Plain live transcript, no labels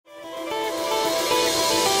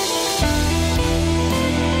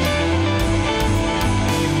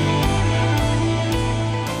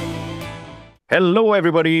Hello,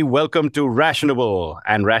 everybody. Welcome to Rationable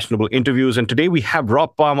and Rationable Interviews. And today we have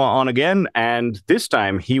Rob Palmer on again. And this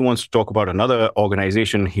time he wants to talk about another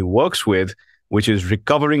organization he works with, which is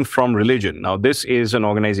Recovering from Religion. Now, this is an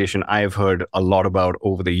organization I've heard a lot about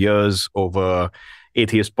over the years, over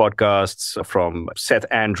atheist podcasts from Seth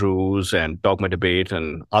Andrews and Dogma Debate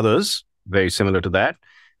and others, very similar to that.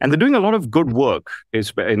 And they're doing a lot of good work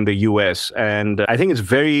in the US. And I think it's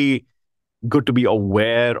very good to be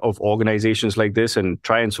aware of organizations like this and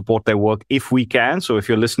try and support their work if we can. So if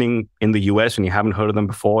you're listening in the US and you haven't heard of them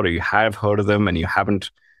before, or you have heard of them and you haven't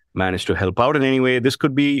managed to help out in any way, this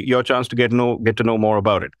could be your chance to get to know more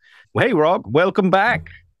about it. Well, hey, Rob, welcome back.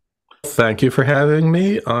 Thank you for having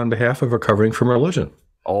me on behalf of Recovering from Religion.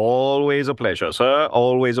 Always a pleasure, sir.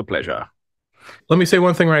 Always a pleasure. Let me say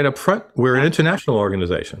one thing right up front. We're an international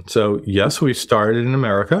organization. So yes, we started in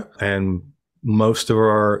America and most of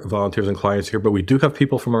our volunteers and clients here, but we do have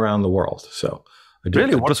people from around the world. So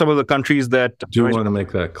really, what are some of the countries that do want to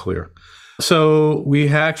make that clear? So we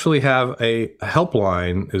actually have a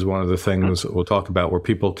helpline is one of the things we'll talk about, where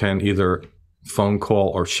people can either phone call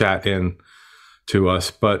or chat in to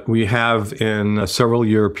us. But we have in several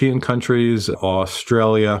European countries,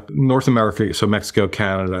 Australia, North America, so Mexico,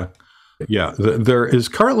 Canada. Yeah, there is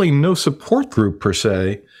currently no support group per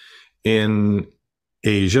se in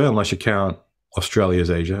Asia, unless you count Australia as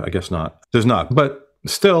Asia. I guess not. There's not. But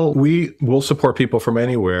still, we will support people from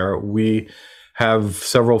anywhere. We have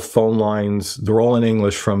several phone lines. They're all in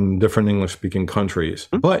English from different English-speaking countries.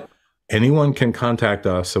 But anyone can contact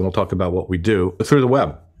us, and we'll talk about what we do through the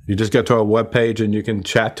web. You just get to our webpage, and you can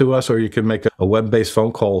chat to us, or you can make a web-based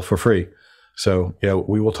phone call for free. So, yeah,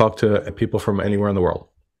 we will talk to people from anywhere in the world.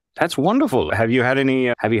 That's wonderful. Have you had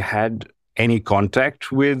any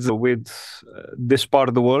contact with this part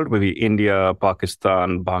of the world, maybe India,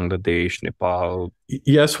 Pakistan, Bangladesh, Nepal?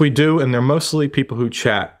 Yes, we do. And they're mostly people who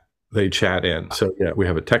chat. They chat in. So yeah, we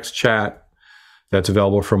have a text chat that's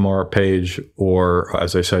available from our page, or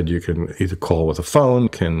as I said, you can either call with a phone,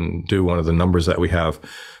 can do one of the numbers that we have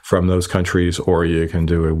from those countries, or you can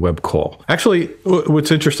do a web call. Actually,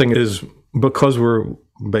 what's interesting is because we're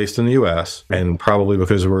based in the US, and probably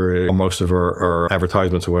because most of our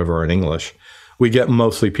advertisements or whatever are in English, we get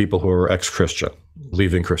mostly people who are ex-Christian,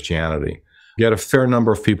 leaving Christianity. We get a fair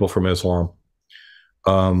number of people from Islam.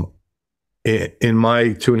 In my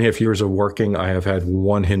 2.5 years of working, I have had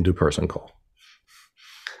one Hindu person call.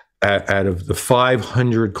 Out of the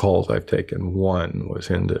 500 calls I've taken, one was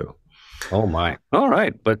Hindu. Oh my! All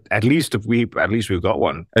right, but at least we've got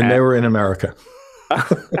one, and they were in America.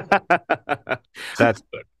 That's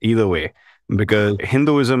good. Either way, because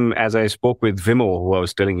Hinduism, as I spoke with Vimo, who I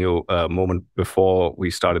was telling you a moment before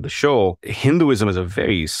we started the show, Hinduism is a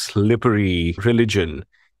very slippery religion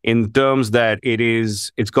in terms that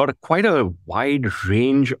it's got quite a wide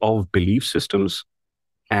range of belief systems,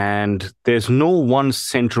 and there's no one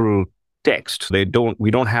central text. We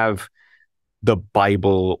don't have the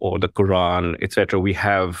Bible or the Quran, etc. We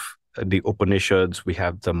have the Upanishads, we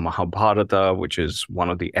have the Mahabharata, which is one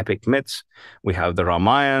of the epic myths. We have the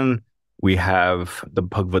Ramayana, we have the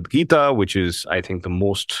Bhagavad Gita, which is, I think, the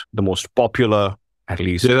most popular, at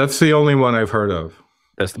least. Yeah, that's the only one I've heard of.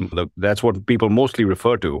 That's what people mostly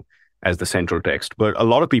refer to as the central text. But a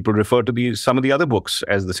lot of people refer to some of the other books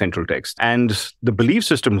as the central text. And the belief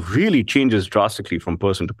system really changes drastically from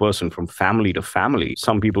person to person, from family to family.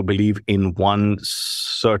 Some people believe in one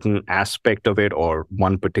certain aspect of it, or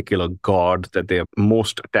one particular god that they're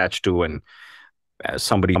most attached to, and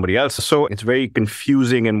somebody else. So it's very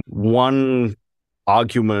confusing, and one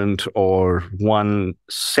argument or one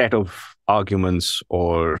set of arguments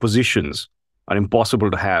or positions are impossible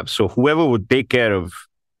to have. So whoever would take care of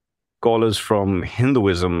callers from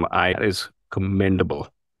Hinduism is commendable.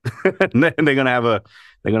 They're going to have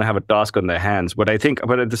a task on their hands. But at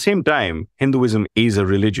the same time, Hinduism is a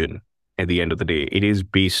religion. At the end of the day, it is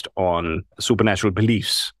based on supernatural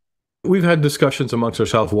beliefs. We've had discussions amongst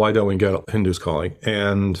ourselves. Why don't we get Hindus calling?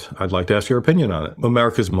 And I'd like to ask your opinion on it.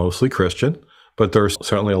 America's mostly Christian, but there's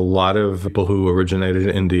certainly a lot of people who originated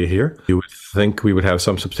in India here. You would think we would have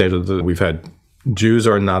some substantive. We've had Jews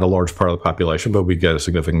are not a large part of the population, but we get a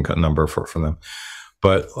significant number from them.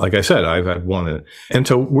 But like I said, I've had one in it. And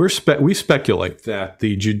so we speculate that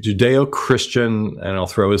the Judeo-Christian, and I'll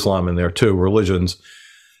throw Islam in there too, religions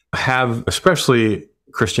have, especially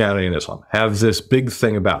Christianity and Islam, have this big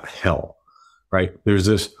thing about hell, right? There's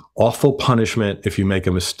this awful punishment if you make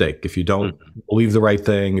a mistake, if you don't believe the right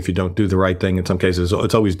thing, if you don't do the right thing. In some cases,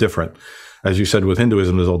 it's always different. As you said, with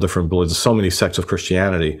Hinduism, there's all different, but there's so many sects of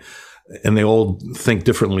Christianity, and they all think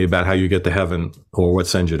differently about how you get to heaven or what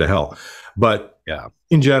sends you to hell. But Yeah.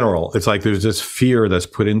 in general, it's like there's this fear that's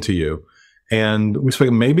put into you. And we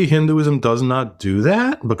speak, maybe Hinduism does not do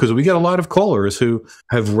that, because we get a lot of callers who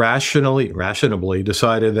have rationally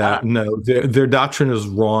decided that no, their doctrine is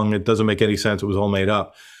wrong. It doesn't make any sense. It was all made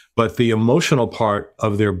up. But the emotional part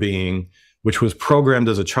of their being, which was programmed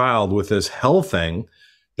as a child with this hell thing,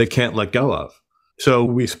 they can't let go of. So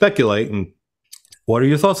we speculate, and what are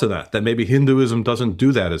your thoughts on that? That maybe Hinduism doesn't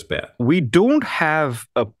do that as bad? We don't have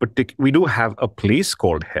we do have a place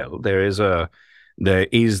called hell. There is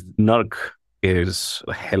Nark is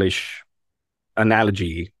a hellish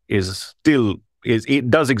analogy, it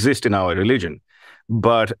does exist in our religion.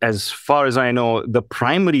 But as far as I know, the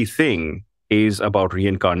primary thing is about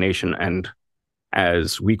reincarnation, and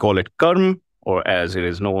as we call it karma, or as it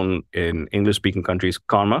is known in English-speaking countries,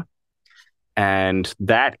 karma. And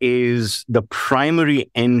that is the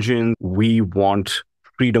primary engine we want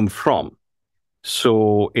freedom from.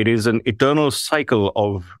 So it is an eternal cycle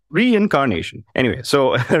of reincarnation. Anyway,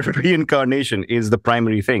 so reincarnation is the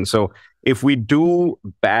primary thing. So if we do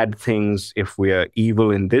bad things, if we are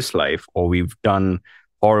evil in this life, or we've done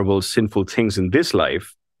horrible, sinful things in this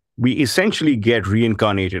life, we essentially get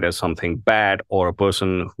reincarnated as something bad, or a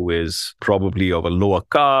person who is probably of a lower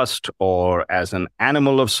caste, or as an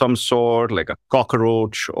animal of some sort, like a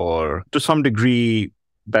cockroach, or to some degree,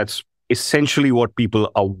 that's essentially what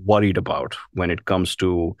people are worried about when it comes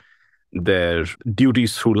to their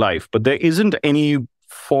duties through life. But there isn't any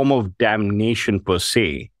form of damnation per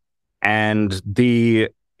se. And the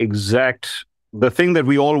thing that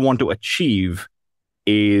we all want to achieve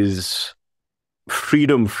is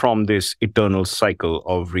freedom from this eternal cycle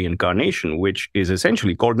of reincarnation, which is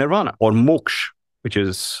essentially called nirvana, or moksha, which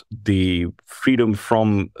is the freedom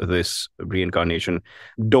from this reincarnation.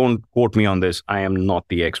 Don't quote me on this. I am not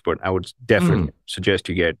the expert. I would definitely suggest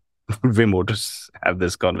you get Vimo to have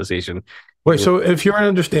this conversation. Wait, so if you're an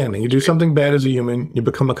understanding, you do something bad as a human, you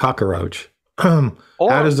become a cockroach. How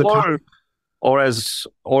does the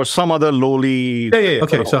or some other lowly... Yeah.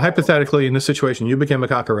 Okay, so hypothetically, in this situation, you became a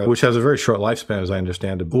cockroach, which has a very short lifespan, as I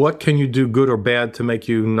understand it. What can you do, good or bad, to make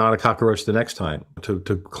you not a cockroach the next time, to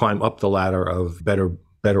climb up the ladder of better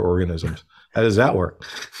organisms? How does that work?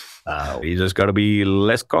 You just got to be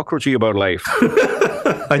less cockroachy about life.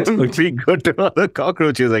 Be good to other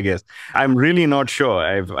cockroaches, I guess. I'm really not sure.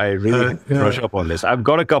 I really brush up on this. I've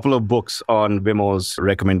got a couple of books on Vimo's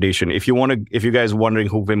recommendation. If you guys are wondering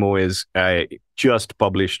who Vimo is, I just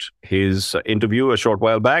published his interview a short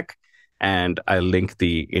while back, and I'll link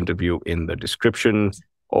the interview in the description,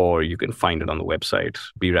 or you can find it on the website.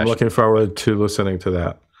 I'm looking forward to listening to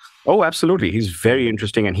that. Oh, absolutely. He's very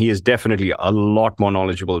interesting, and he is definitely a lot more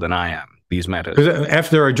knowledgeable than I am, these matters. Because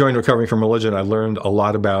after I joined Recovering from Religion, I learned a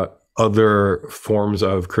lot about other forms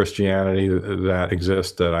of Christianity that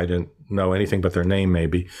exist that I didn't know anything but their name,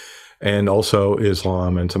 maybe, and also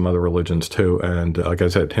Islam and some other religions too. And like I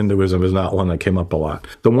said, Hinduism is not one that came up a lot.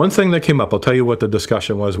 The one thing that came up, I'll tell you what the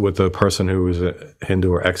discussion was with the person who was a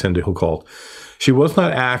Hindu or ex-Hindu who called. She was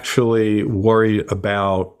not actually worried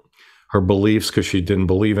about her beliefs because she didn't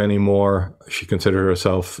believe anymore. She considered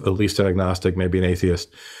herself at least an agnostic, maybe an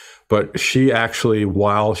atheist. But she actually,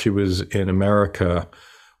 while she was in America,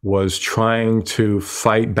 was trying to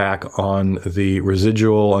fight back on the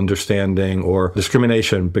residual understanding or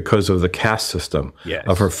discrimination because of the caste system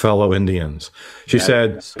of her fellow Indians. She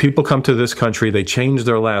said, people come to this country, they change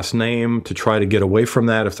their last name to try to get away from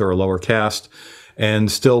that if they're a lower caste.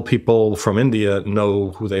 And still people from India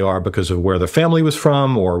know who they are because of where their family was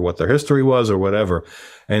from or what their history was or whatever.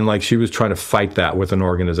 And like she was trying to fight that with an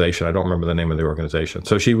organization. I don't remember the name of the organization.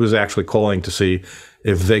 So she was actually calling to see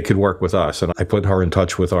if they could work with us. And I put her in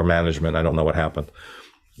touch with our management. I don't know what happened.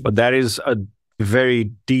 But that is a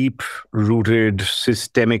very deep-rooted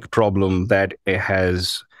systemic problem that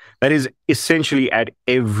is essentially at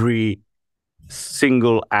every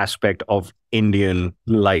single aspect of Indian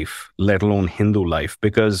life, let alone Hindu life,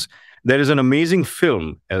 because there is an amazing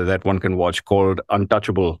film that one can watch called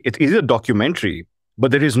Untouchable. It is a documentary,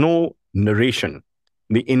 but there is no narration.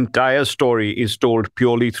 The entire story is told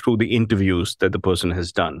purely through the interviews that the person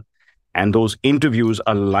has done. And those interviews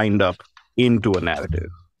are lined up into a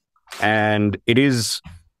narrative. And it is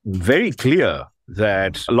very clear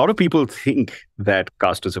that a lot of people think that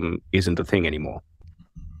casteism isn't a thing anymore.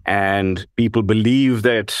 And people believe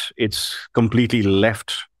that it's completely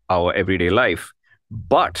left our everyday life.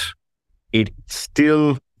 But it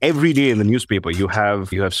still, every day in the newspaper, you have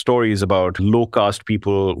stories about low caste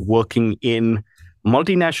people working in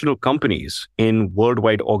multinational companies in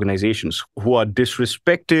worldwide organizations who are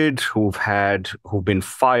disrespected, who've been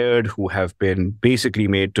fired, who have been basically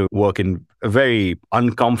made to work in a very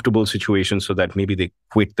uncomfortable situation so that maybe they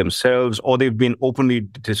quit themselves, or they've been openly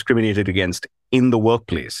discriminated against in the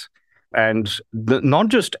workplace. And not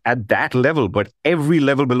just at that level, but every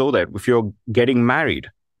level below that. If you're getting married,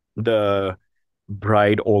 the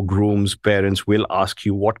bride or groom's parents will ask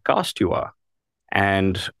you what caste you are.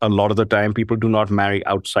 And a lot of the time, people do not marry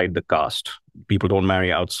outside the caste. People don't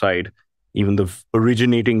marry outside even the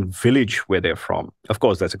originating village where they're from. Of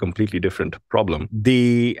course, that's a completely different problem.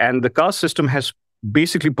 And the caste system has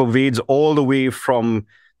basically pervades all the way from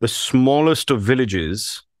the smallest of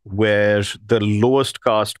villages where the lowest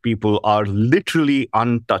caste people are literally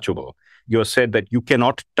untouchable. You're said that you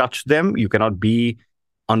cannot touch them. You cannot be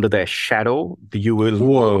under their shadow. You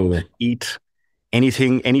will eat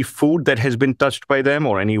anything, any food that has been touched by them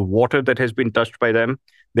or any water that has been touched by them.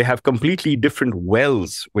 They have completely different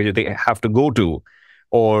wells where they have to go to,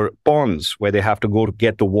 or ponds where they have to go to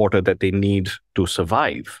get the water that they need to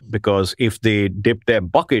survive. Because if they dip their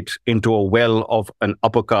bucket into a well of the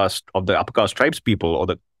upper caste tribes people or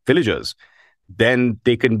the villagers, then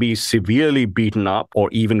they can be severely beaten up or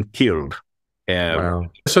even killed. Wow.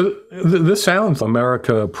 So this sounds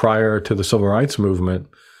America prior to the Civil Rights Movement,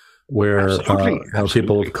 where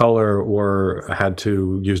people of color had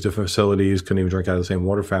to use different facilities, couldn't even drink out of the same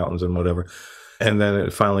water fountains and whatever. And then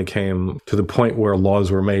it finally came to the point where laws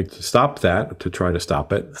were made to stop that, to try to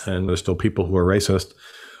stop it. And there's still people who are racist,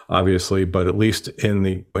 obviously, but at least in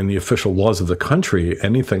the official laws of the country,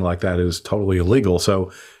 anything like that is totally illegal. So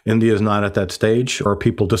India is not at that stage, or are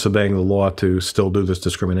people disobeying the law to still do this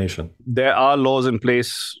discrimination? There are laws in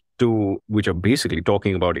place which are basically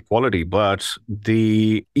talking about equality, but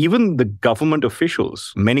even the government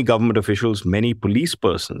officials, many police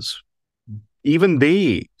persons, even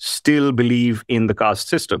they still believe in the caste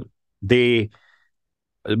system. They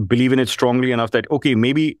believe in it strongly enough that, okay,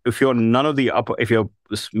 maybe if you're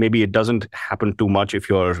maybe it doesn't happen too much if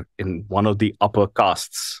you're in one of the upper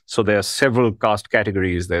castes. So there are several caste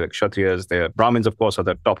categories. There are Kshatriyas, there are Brahmins, of course, are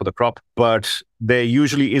the top of the crop, but there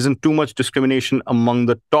usually isn't too much discrimination among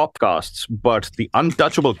the top castes. But the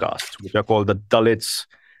untouchable castes, which are called the Dalits,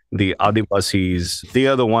 the Adivasis, they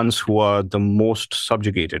are the ones who are the most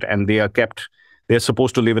subjugated, and they're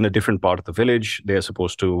supposed to live in a different part of the village. They're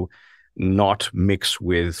supposed to not mix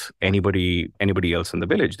with anybody else in the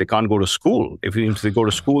village. They can't go to school. If they go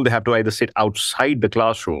to school, they have to either sit outside the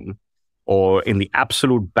classroom or in the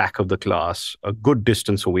absolute back of the class, a good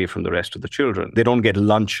distance away from the rest of the children. They don't get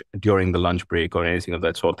lunch during the lunch break or anything of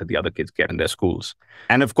that sort that the other kids get in their schools.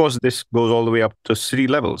 And of course, this goes all the way up to city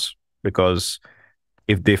levels, because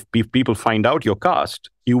if people find out your caste,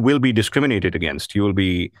 you will be discriminated against. You will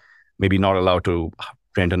be maybe not allowed to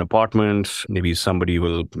rent an apartment. Maybe somebody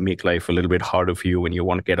will make life a little bit harder for you when you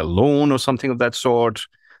want to get a loan or something of that sort,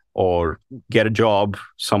 or get a job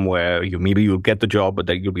somewhere. Maybe you'll get the job, but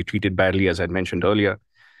then you'll be treated badly, as I mentioned earlier.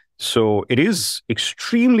 So it is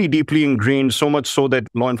extremely deeply ingrained, so much so that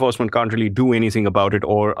law enforcement can't really do anything about it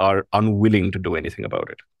or are unwilling to do anything about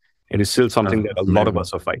it. It is still something that a lot of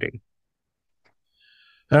us are fighting.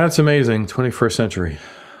 That's amazing. 21st century.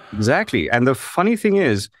 Exactly. And the funny thing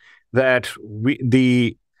is that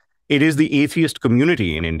it is the atheist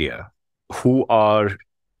community in India who are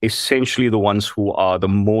essentially the ones who are the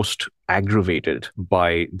most aggravated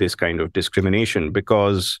by this kind of discrimination,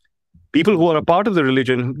 because people who are a part of the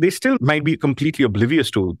religion, they still might be completely oblivious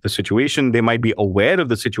to the situation. They might be aware of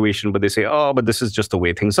the situation, but they say, oh, but this is just the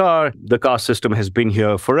way things are. The caste system has been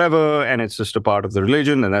here forever, and it's just a part of the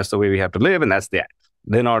religion, and that's the way we have to live, and that's that.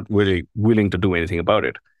 They're not really willing to do anything about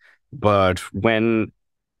it. But when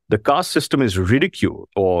the caste system is ridiculed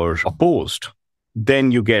or opposed,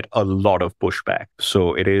 then you get a lot of pushback.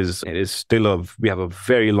 So it is still we have a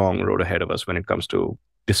very long road ahead of us when it comes to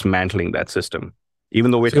dismantling that system.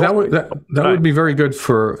 Even though that would be very good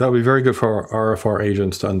for our RFR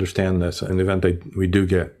agents to understand this in the event we do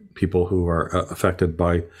get people who are affected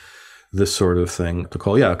by this sort of thing to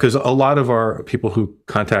call. Yeah, because a lot of our people who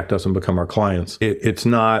contact us and become our clients, it's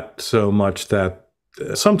not so much that.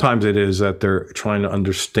 Sometimes it is that they're trying to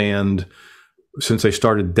understand, since they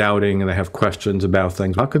started doubting and they have questions about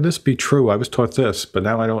things. How could this be true? I was taught this, but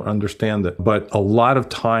now I don't understand it. But a lot of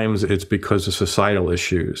times it's because of societal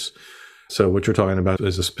issues. So what you're talking about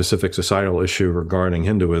is a specific societal issue regarding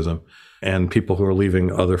Hinduism, and people who are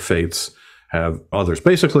leaving other faiths have others.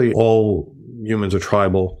 Basically, all humans are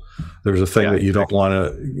tribal. There's a thing that you don't want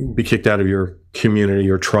to be kicked out of your community,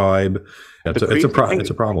 your tribe. It's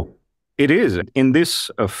a problem. It is. In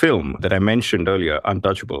this film that I mentioned earlier,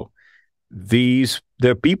 Untouchable,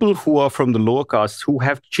 There are people who are from the lower castes who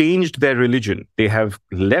have changed their religion. They have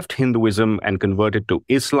left Hinduism and converted to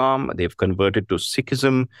Islam. They've converted to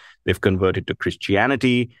Sikhism. They've converted to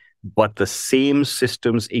Christianity. But the same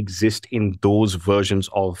systems exist in those versions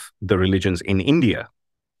of the religions in India.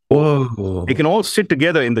 Whoa. They can all sit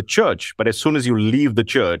together in the church, but as soon as you leave the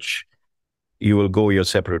church, you will go your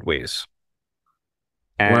separate ways.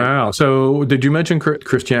 Wow. So did you mention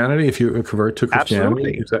Christianity? If you convert to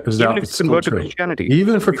Christianity? Absolutely. Even if you convert to Christianity.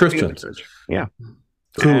 Even for Christians? Yeah.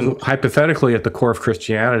 Who hypothetically at the core of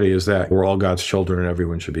Christianity is that we're all God's children and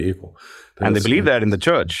everyone should be equal. And they believe that in the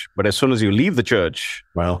church. But as soon as you leave the church,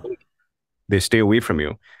 well, they stay away from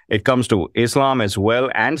you. It comes to Islam as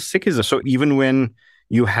well and Sikhism. So even when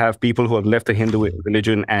you have people who have left the Hindu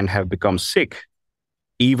religion and have become Sikh,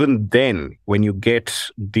 even then, when you get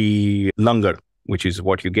the langar, which is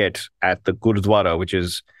what you get at the Gurudwara, which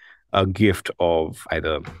is a gift of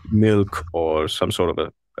either milk or some sort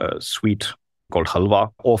of a sweet called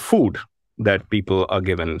halwa, or food that people are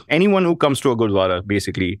given. Anyone who comes to a Gurudwara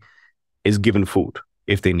basically is given food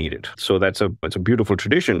if they need it. So it's a beautiful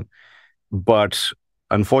tradition. But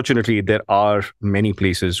unfortunately, there are many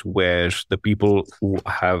places where the people who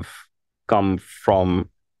have come from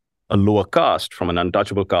a lower caste, from an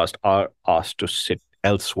untouchable caste, are asked to sit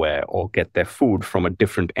elsewhere or get their food from a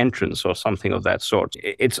different entrance or something of that sort.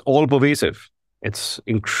 It's all pervasive. It's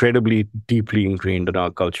incredibly deeply ingrained in our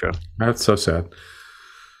culture. That's so sad.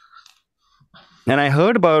 And I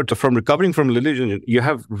heard about, from recovering from religion, you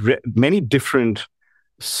have many different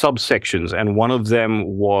subsections, and one of them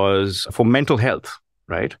was for mental health,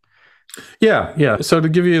 right? Yeah. So to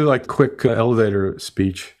give you like quick elevator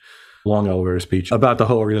speech, long elevator speech about the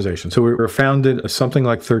whole organization. So we were founded something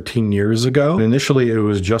like 13 years ago. Initially, it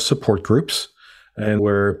was just support groups, and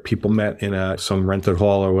where people met in some rented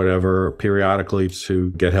hall or whatever periodically to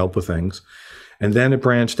get help with things. And then it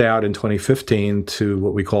branched out in 2015 to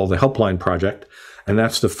what we call the Helpline Project. And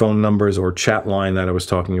that's the phone numbers or chat line that I was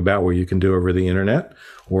talking about, where you can do over the internet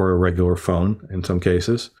or a regular phone in some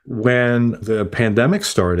cases. When the pandemic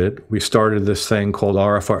started, we started this thing called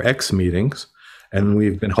RFRX meetings. And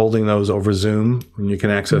we've been holding those over Zoom, and you can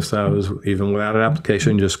access those even without an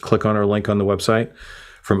application. Just click on our link on the website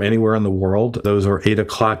from anywhere in the world. Those are 8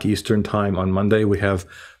 o'clock Eastern time on Monday. We have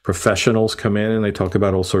professionals come in and they talk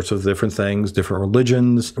about all sorts of different things, different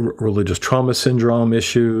religions, religious trauma syndrome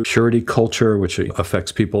issue, purity culture, which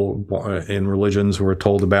affects people in religions who are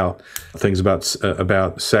told about things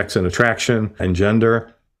about sex and attraction and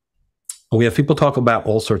gender. We have people talk about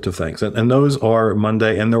all sorts of things, and those are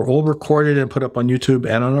Monday, and they're all recorded and put up on YouTube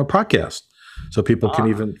and on our podcast. So people can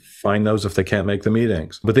even find those if they can't make the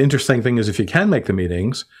meetings. But the interesting thing is, if you can make the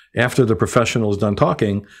meetings, after the professional is done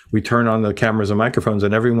talking, we turn on the cameras and microphones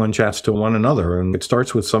and everyone chats to one another. And it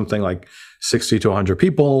starts with something like 60 to 100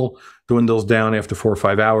 people, dwindles down after 4 or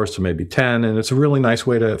 5 hours to maybe 10. And it's a really nice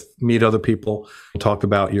way to meet other people and talk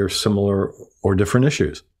about your similar or different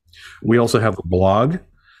issues. We also have a blog,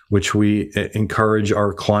 which we encourage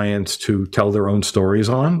our clients to tell their own stories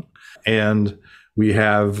on. And we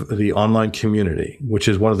have the online community, which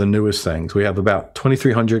is one of the newest things. We have about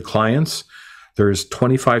 2,300 clients. There's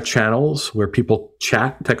 25 channels where people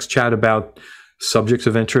text chat about subjects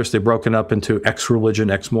of interest. They're broken up into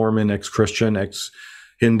ex-religion, ex-Mormon, ex-Christian,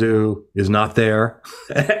 ex-Hindu is not there.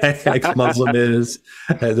 Ex-Muslim is.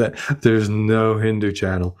 There's no Hindu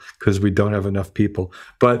channel because we don't have enough people.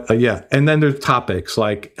 But yeah, and then there's topics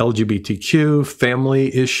like LGBTQ,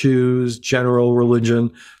 family issues, general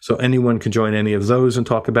religion. So anyone can join any of those and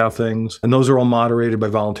talk about things. And those are all moderated by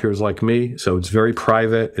volunteers like me. So it's very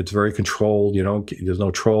private. It's very controlled. There's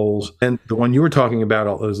no trolls. And the one you were talking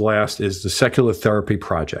about as last is the Secular Therapy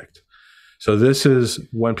Project. So this is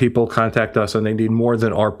when people contact us and they need more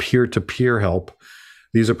than our peer-to-peer help.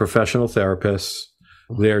 These are professional therapists.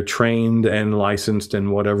 They're trained and licensed in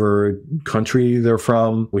whatever country they're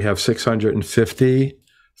from. We have 650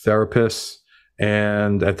 therapists.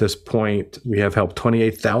 And at this point, we have helped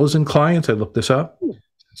 28,000 clients. I looked this up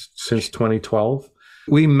since 2012.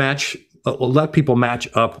 We let people match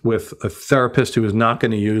up with a therapist who is not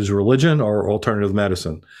going to use religion or alternative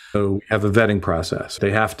medicine. So we have a vetting process.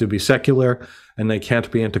 They have to be secular and they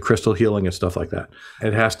can't be into crystal healing and stuff like that.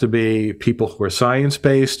 It has to be people who are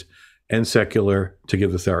science-based and secular to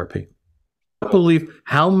give the therapy. I believe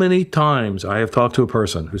how many times I have talked to a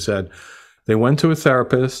person who said they went to a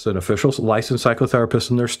therapist, an official licensed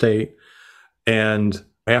psychotherapist in their state, and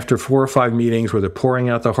after 4 or 5 meetings where they're pouring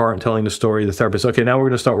out their heart and telling the story, the therapist, okay, now we're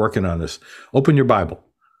going to start working on this. Open your Bible.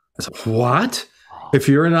 I said, what? If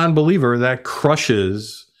you're a non-believer, that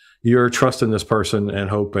crushes your trust in this person and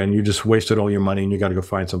hope, and you just wasted all your money and you got to go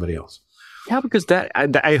find somebody else. Yeah, because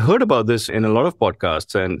I heard about this in a lot of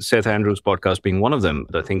podcasts, and Seth Andrews' podcast being one of them,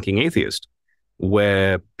 The Thinking Atheist,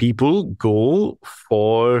 where people go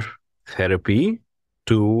for therapy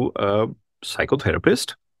to a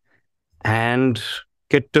psychotherapist and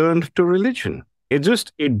get turned to religion.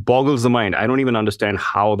 It boggles the mind. I don't even understand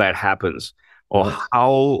how that happens or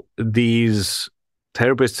how these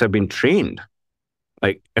therapists have been trained.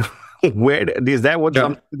 Like, where is that what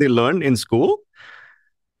something they learned in school?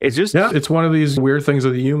 It's just... Yeah, it's one of these weird things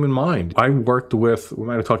of the human mind. I worked with, we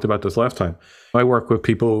might have talked about this last time, I work with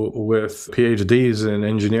people with PhDs in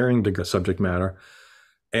engineering subject matter,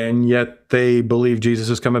 and yet they believe Jesus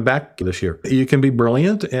is coming back this year. You can be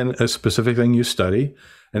brilliant in a specific thing you study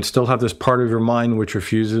and still have this part of your mind which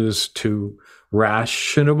refuses to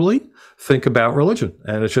rationally think about religion.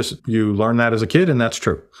 And it's just, you learn that as a kid, and that's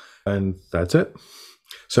true. And that's it.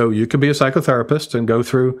 So you could be a psychotherapist and go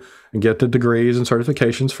through and get the degrees and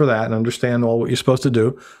certifications for that and understand all what you're supposed to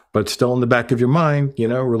do, but still in the back of your mind, you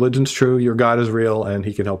know, religion's true, your God is real, and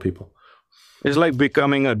he can help people. It's like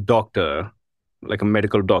becoming a doctor, like a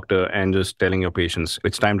medical doctor, and just telling your patients,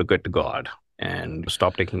 it's time to get to God and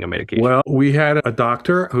stop taking your medication. Well, we had a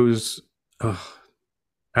doctor who's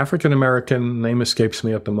African-American, name escapes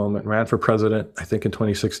me at the moment, ran for president, I think in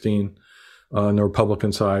 2016. On the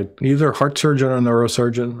Republican side, either heart surgeon or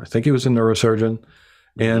neurosurgeon. I think he was a neurosurgeon.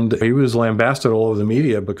 And he was lambasted all over the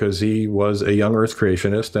media because he was a young earth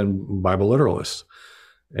creationist and Bible literalist.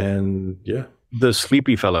 And yeah. The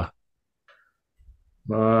sleepy fella.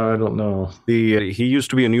 I don't know. He used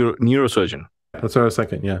to be a neurosurgeon. That's what I was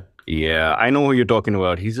thinking, yeah. Yeah, I know who you're talking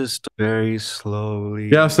about. He's just very slowly...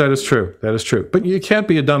 Yes, that is true. That is true. But you can't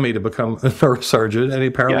be a dummy to become a neurosurgeon, and he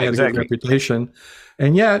apparently had a good reputation.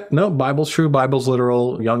 And yet, no, Bible's true, Bible's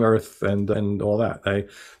literal, young earth, and all that. There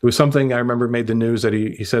was something I remember made the news that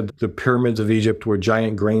he said the pyramids of Egypt were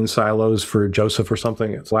giant grain silos for Joseph or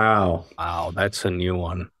something. Wow. Wow, that's a new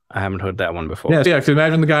one. I haven't heard that one before. Yeah, because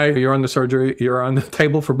imagine the guy, you're on the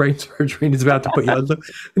table for brain surgery, and he's about to put you on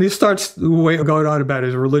and he starts going on about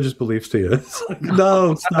his religious beliefs to you. It's like,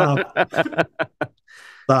 no, stop.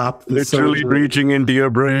 Stop. Literally reaching into your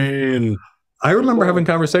brain. I remember having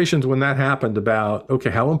conversations when that happened about, okay,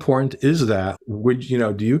 how important is that?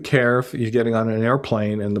 Do you care if you're getting on an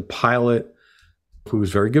airplane and the pilot,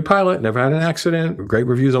 who's a very good pilot, never had an accident, great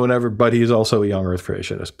reviews or whatever, but he's also a young earth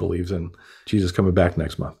creationist, believes in Jesus coming back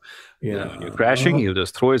next month. When you're crashing, he'll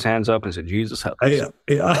just throw his hands up and say, Jesus help us.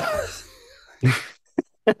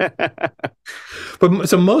 But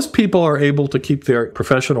so most people are able to keep their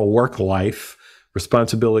professional work life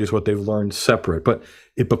responsibilities, what they've learned, separate, but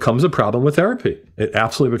it becomes a problem with therapy. It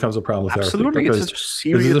absolutely becomes a problem with therapy. Because this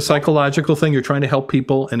is a psychological thing. You're trying to help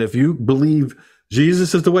people, and if you believe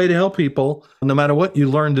Jesus is the way to help people, no matter what you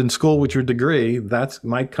learned in school with your degree, that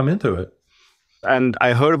might come into it. And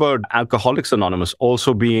I heard about Alcoholics Anonymous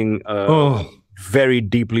also being a very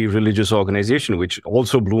deeply religious organization, which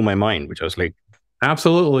also blew my mind, which I was like...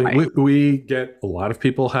 Absolutely. We get a lot of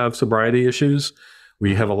people have sobriety issues.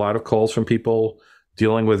 We have a lot of calls from people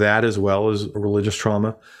dealing with that as well as religious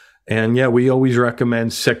trauma. And yeah, we always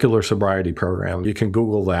recommend secular sobriety program. You can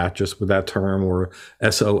Google that just with that term, or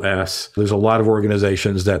SOS. There's a lot of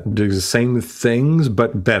organizations that do the same things,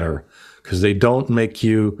 but better, because they don't make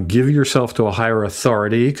you give yourself to a higher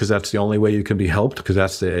authority, because that's the only way you can be helped, because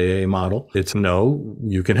that's the AA model. It's no,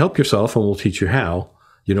 you can help yourself and we'll teach you how.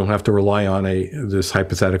 You don't have to rely on this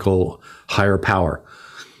hypothetical higher power.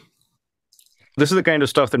 This is the kind of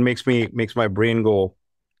stuff that makes my brain go.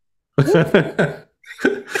 And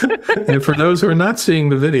for those who are not seeing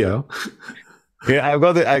the video, yeah,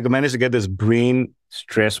 I managed to get this brain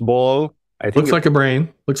stress ball. Looks like a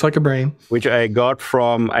brain, which I got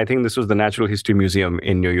from, I think this was the Natural History Museum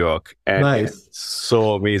in New York. And nice. It's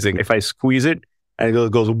so amazing. If I squeeze it, and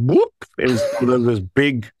it goes whoop, and it's this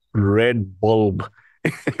big red bulb.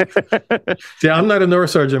 Yeah, I'm not a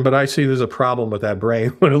neurosurgeon, but I see there's a problem with that brain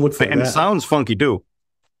when it looks like that. And it sounds funky too.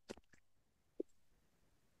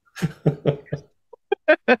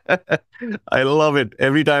 I love it.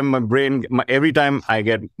 Every time every time I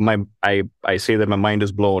get I say that my mind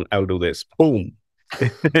is blown, I'll do this. Boom.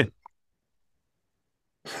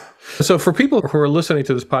 So for people who are listening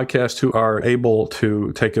to this podcast who are able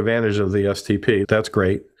to take advantage of the STP, that's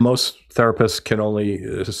great. Most therapists can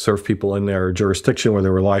only serve people in their jurisdiction where they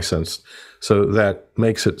were licensed. So that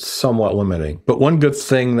makes it somewhat limiting. But one good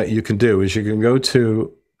thing that you can do is you can go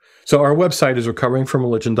to, so our website is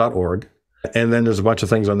recoveringfromreligion.org. And then there's a bunch of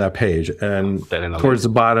things on that page. And towards the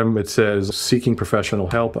bottom, it says seeking professional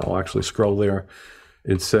help. I'll actually scroll there.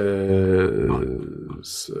 It says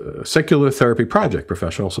Secular Therapy Project,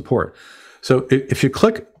 professional support. So if you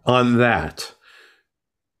click on that,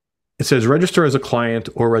 it says register as a client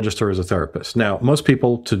or register as a therapist. Now, most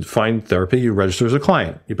people, to find therapy, you register as a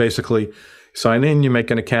client. You basically sign in, you make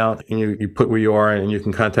an account, and you put where you are, and you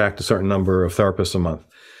can contact a certain number of therapists a month.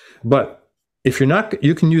 But if you're not,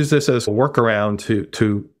 you can use this as a workaround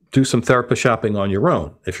to do some therapist shopping on your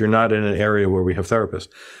own. If you're not in an area where we have therapists,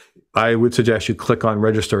 I would suggest you click on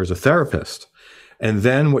register as a therapist. And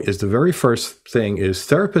then what is the very first thing is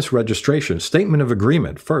therapist registration, statement of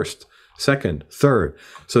agreement, first, second, third.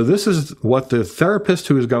 So this is what the therapist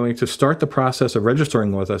who is going to start the process of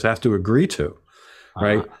registering with us has to agree to,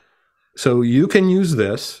 right? So you can use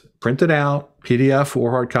this, print it out, PDF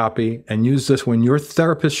or hard copy, and use this when you're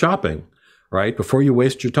therapist shopping, right? Before you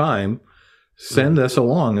waste your time, send this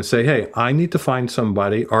along and say, hey, I need to find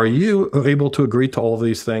somebody. Are you able to agree to all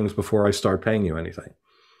these things before I start paying you anything?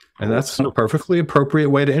 And that's a perfectly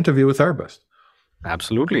appropriate way to interview a therapist.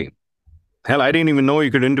 Absolutely. Hell, I didn't even know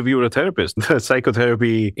you could interview a therapist. The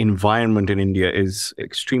psychotherapy environment in India is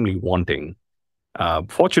extremely wanting.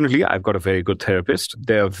 Fortunately, I've got a very good therapist.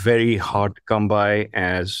 They're very hard to come by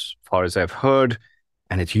as far as I've heard.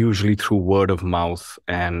 And it's usually through word of mouth.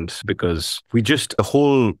 And because the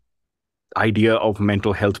whole idea of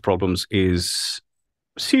mental health problems is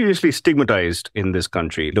seriously stigmatized in this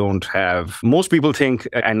country. Most people think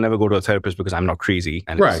I never go to a therapist because I'm not crazy.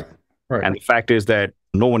 And right. And the fact is that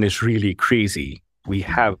no one is really crazy. We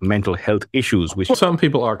have mental health issues. Some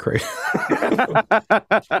people are crazy.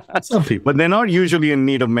 Some people. But they're not usually in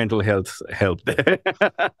need of mental health help. Yeah,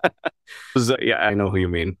 I know who you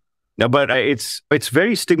mean. No, but it's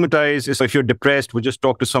very stigmatized. So if you're depressed, we'll just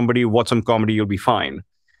talk to somebody, watch some comedy, you'll be fine.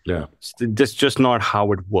 Yeah. That's just not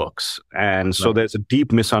how it works. And so there's a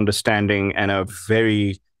deep misunderstanding and a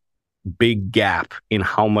very big gap in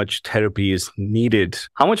how much therapy is needed.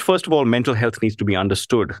 How much, first of all, mental health needs to be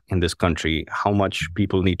understood in this country, how much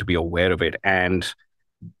people need to be aware of it. And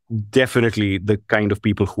definitely the kind of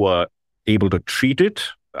people who are able to treat it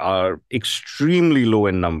are extremely low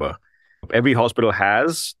in number. Every hospital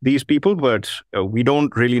has these people, but we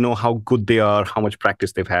don't really know how good they are, how much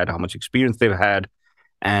practice they've had, how much experience they've had,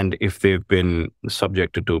 and if they've been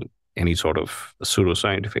subjected to any sort of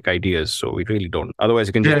pseudoscientific ideas. So we really don't. Otherwise,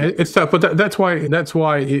 you can just... Yeah, it's tough. But that's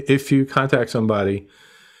why if you contact somebody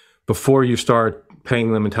before you start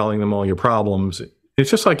paying them and telling them all your problems, it's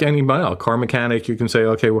just like anybody else. Car mechanic, you can say,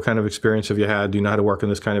 okay, what kind of experience have you had? Do you know how to work on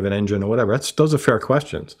this kind of an engine or whatever? Those are fair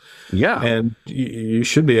questions. Yeah. And you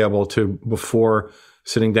should be able to, before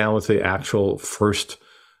sitting down with the actual first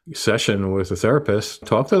session with a therapist,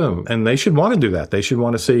 talk to them. And they should want to do that. They should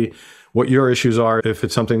want to see what your issues are if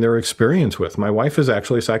it's something they're experienced with. My wife is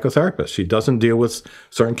actually a psychotherapist. She doesn't deal with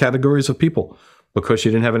certain categories of people because she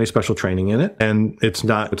didn't have any special training in it. And it's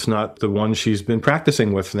not the one she's been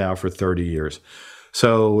practicing with now for 30 years.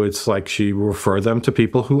 So it's like she refer them to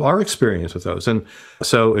people who are experienced with those. And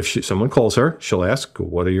so if someone calls her, she'll ask,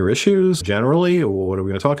 what are your issues generally? Or what are we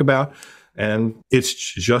going to talk about? And it's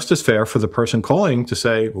just as fair for the person calling to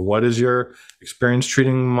say, what is your experience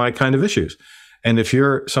treating my kind of issues? And if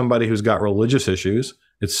you're somebody who's got religious issues,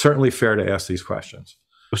 it's certainly fair to ask these questions.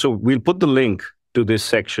 So we'll put the link to this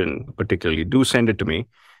section particularly. Do send it to me,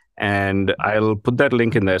 and I'll put that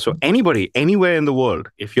link in there. So anybody, anywhere in the world,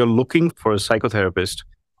 if you're looking for a psychotherapist,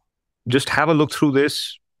 just have a look through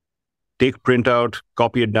this, take a printout,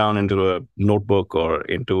 copy it down into a notebook or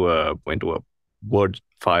into a Word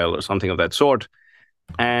file or something of that sort.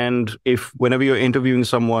 And if whenever you're interviewing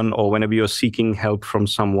someone or whenever you're seeking help from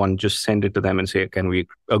someone, just send it to them and say, can we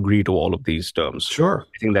agree to all of these terms? Sure.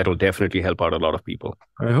 I think that will definitely help out a lot of people.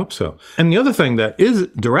 I hope so. And the other thing that is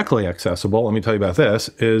directly accessible, let me tell you about this,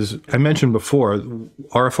 is I mentioned before,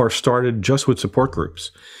 RFR started just with support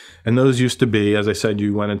groups. And those used to be, as I said,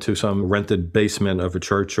 you went into some rented basement of a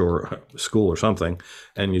church or a school or something,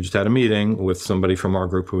 and you just had a meeting with somebody from our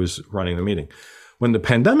group who was running the meeting. When the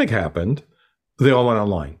pandemic happened, they all went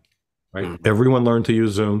online, right? Mm-hmm. Everyone learned to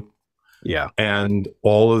use Zoom. Yeah. And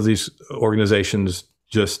all of these organizations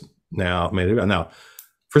just now made it. Now,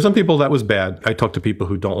 for some people, that was bad. I talk to people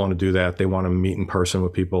who don't want to do that. They want to meet in person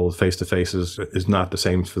with people. Face-to-face is not the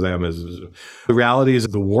same for them. The realities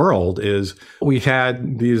of the world is we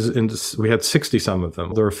had 60 some of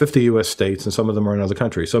them. There are 50 U.S. states, and some of them are in other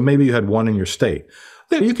countries. So maybe you had one in your state.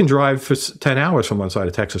 You can drive for 10 hours from one side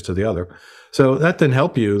of Texas to the other. So that didn't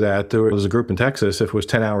help you that there was a group in Texas if it was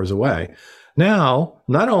 10 hours away. Now,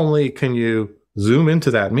 not only can you Zoom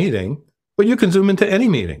into that meeting, but you can Zoom into any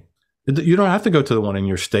meeting. You don't have to go to the one in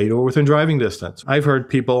your state or within driving distance. I've heard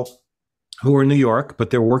people who are in New York, but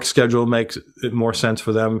their work schedule makes it more sense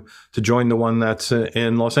for them to join the one that's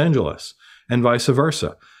in Los Angeles and vice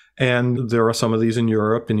versa. And there are some of these in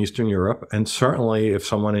Europe, in Eastern Europe. And certainly if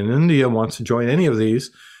someone in India wants to join any of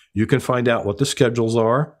these, you can find out what the schedules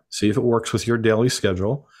are, see if it works with your daily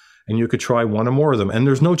schedule, and you could try one or more of them. And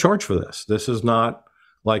there's no charge for this. This is not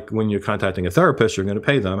like when you're contacting a therapist, you're going to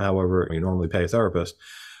pay them, however you normally pay a therapist.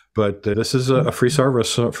 But this is a free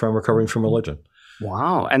service from Recovering from Religion.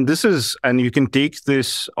 Wow. And you can take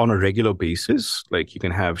this on a regular basis? Like you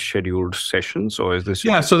can have scheduled sessions, or is this?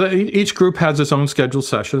 Yeah, so each group has its own scheduled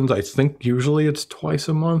sessions. I think usually it's twice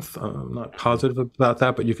a month. I'm not positive about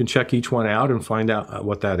that, but you can check each one out and find out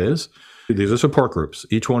what that is. These are support groups.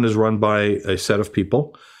 Each one is run by a set of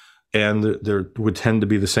people, and there would tend to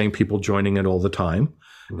be the same people joining it all the time.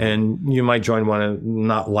 And you might join one and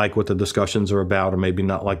not like what the discussions are about, or maybe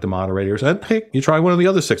not like the moderators. And hey, you try one of the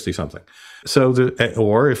other 60-something. So,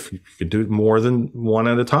 or if you could do more than one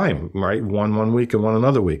at a time, right? One week and one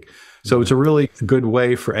another week. So it's a really good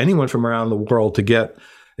way for anyone from around the world to get.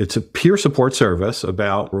 It's a peer support service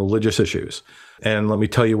about religious issues. And let me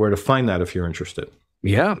tell you where to find that if you're interested.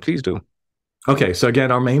 Yeah, please do. Okay, so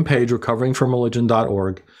again, our main page,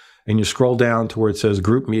 recoveringfromreligion.org, and you scroll down to where it says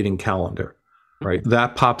Group Meeting Calendar. Right.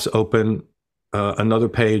 That pops open another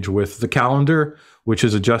page with the calendar, which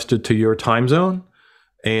is adjusted to your time zone.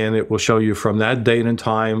 And it will show you from that date and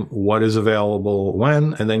time what is available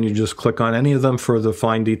when. And then you just click on any of them for the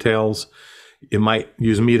fine details. You might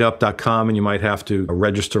use meetup.com and you might have to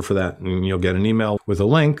register for that. And you'll get an email with a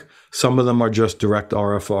link. Some of them are just direct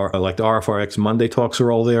RFR, like the RFRX Monday talks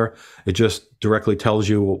are all there. It just directly tells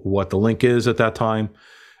you what the link is at that time.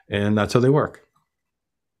 And that's how they work.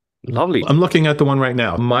 Lovely. I'm looking at the one right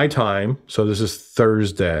now. My time, so this is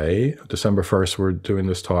Thursday, December 1st, we're doing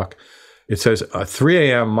this talk. It says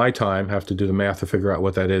 3 a.m. my time, have to do the math to figure out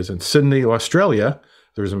what that is. In Sydney, Australia,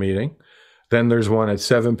 there's a meeting. Then there's one at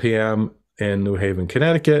 7 p.m. in New Haven,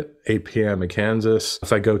 Connecticut, 8 p.m. in Kansas.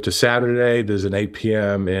 If I go to Saturday, there's an 8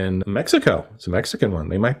 p.m. in Mexico. It's a Mexican one.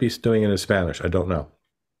 They might be doing it in Spanish. I don't know.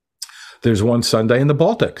 There's one Sunday in the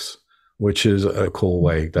Baltics, which is a cool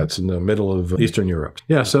way. That's in the middle of Eastern Europe.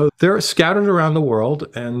 Yeah, so they're scattered around the world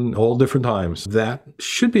and all different times. That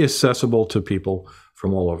should be accessible to people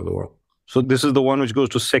from all over the world. So this is the one which goes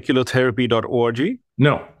to seculartherapy.org?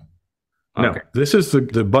 No. Okay. This is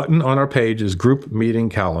the button on our page is Group Meeting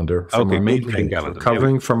Calendar from our main page,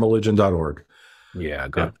 recoveringfromreligion.org. Yeah,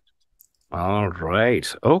 good. All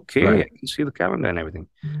right. Okay. Right. I can see the calendar and everything.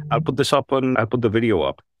 I'll put the video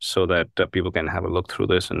up so that people can have a look through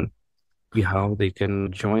this and how they can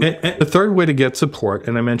join. And the third way to get support,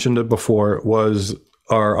 and I mentioned it before, was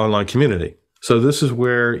our online community. So this is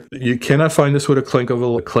where you cannot find this with a click of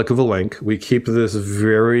a link. We keep this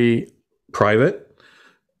very private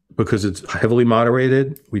because it's heavily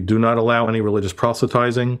moderated. We do not allow any religious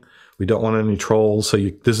proselytizing. We don't want any trolls. So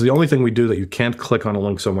this is the only thing we do that you can't click on a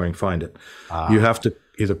link somewhere and find it. You have to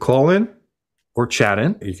either call in or chat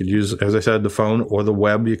in. You could use, as I said, the phone or the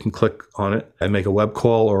web. You can click on it and make a web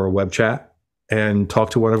call or a web chat and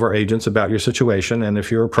talk to one of our agents about your situation. And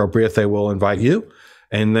if you're appropriate, they will invite you.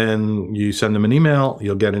 And then you send them an email.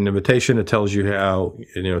 You'll get an invitation. It tells you how,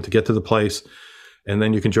 to get to the place. And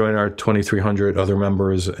then you can join our 2,300 other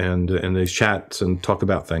members and these chats and talk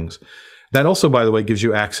about things. That also, by the way, gives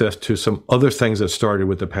you access to some other things that started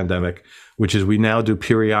with the pandemic, which is we now do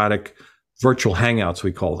periodic virtual hangouts,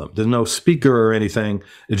 we call them. There's no speaker or anything.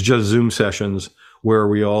 It's just Zoom sessions where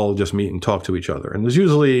we all just meet and talk to each other. And there's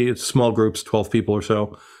usually small groups, 12 people or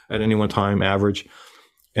so at any one time, average.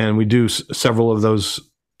 And we do several of those,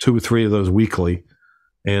 2 or 3 of those weekly.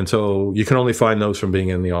 And so you can only find those from being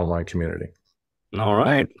in the online community. All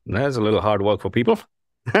right. That's a little hard work for people.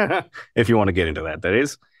 If you want to get into that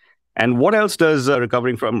is. And what else does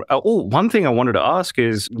recovering from... one thing I wanted to ask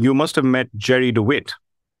is you must have met Jerry DeWitt.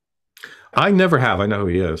 I never have. I know who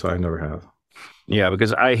he is. I never have. Yeah,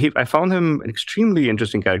 because I found him an extremely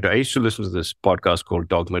interesting character. I used to listen to this podcast called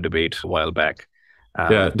Dogma Debate a while back.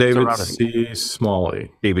 David C. Smalley.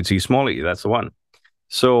 David C. Smalley, that's the one.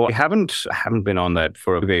 So I haven't been on that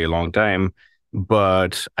for a very long time,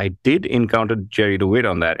 but I did encounter Jerry DeWitt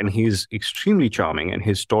on that, and he's extremely charming, and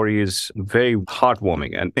his story is very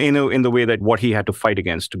heartwarming, and in the way that what he had to fight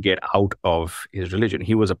against to get out of his religion.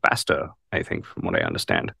 He was a pastor, I think, from what I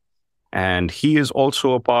understand. And he is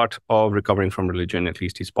also a part of recovering from religion. At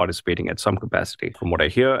least he's participating at some capacity, from what I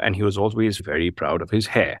hear. And he was always very proud of his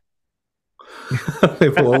hair.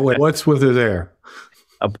 What's with his hair?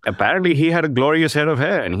 Apparently, he had a glorious head of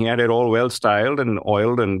hair, and he had it all well styled and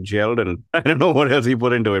oiled and gelled, and I don't know what else he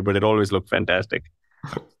put into it, but it always looked fantastic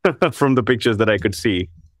from the pictures that I could see.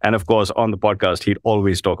 And of course, on the podcast, he'd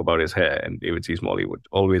always talk about his hair, and David C. Smalley would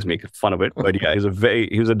always make fun of it. But yeah,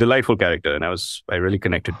 he was a delightful character, and I really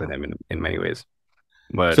connected with him in many ways.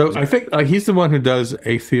 But so I think he's the one who does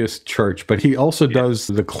Atheist Church, but he also does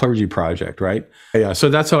the Clergy Project, right? Yeah, so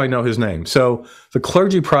that's how I know his name. So the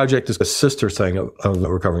Clergy Project is a sister thing of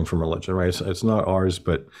Recovering from Religion, right? It's not ours,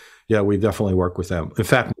 but yeah, we definitely work with them. In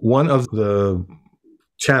fact, one of the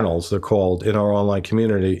channels, they're called, in our online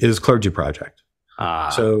community is Clergy Project.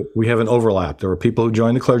 So we have an overlap. There are people who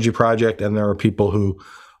join the Clergy Project, and there are people who,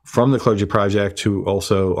 from the Clergy Project, who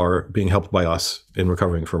also are being helped by us in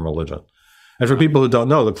Recovering from Religion. And for people who don't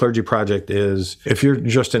know, the Clergy Project is, if you're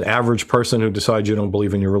just an average person who decides you don't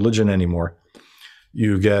believe in your religion anymore,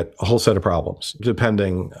 you get a whole set of problems,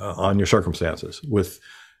 depending on your circumstances. With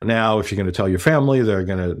now, if you're going to tell your family, they're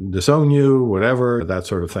going to disown you, whatever, that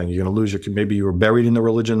sort of thing. You're going to lose maybe you were buried in the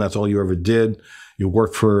religion, that's all you ever did. You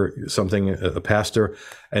worked for something, a pastor,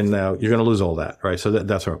 and now you're going to lose all that, right? So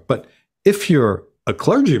that's right. But if you're a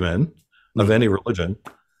clergyman of any religion,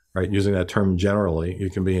 right, using that term generally,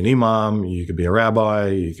 you can be an imam, you could be a rabbi,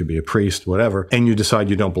 you could be a priest, whatever, and you decide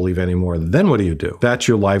you don't believe anymore, then what do? That's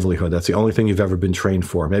your livelihood. That's the only thing you've ever been trained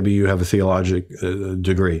for. Maybe you have a theological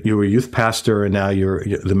degree. You were a youth pastor, and now you're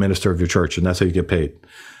the minister of your church, and that's how you get paid.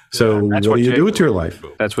 So what do you do with your life?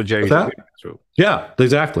 That's what Jerry did. Yeah,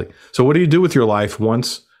 exactly. So what do you do with your life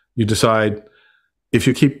once you decide, if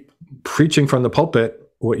you keep preaching from the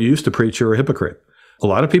pulpit what you used to preach, you're a hypocrite? A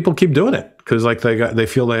lot of people keep doing it because they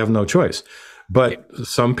feel they have no choice. But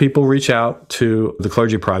some people reach out to the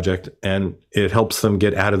Clergy Project, and it helps them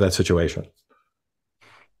get out of that situation.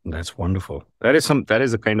 That's wonderful. That is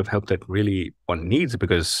the kind of help that really one needs,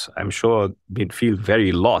 because I'm sure you'd feel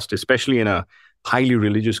very lost, especially in a highly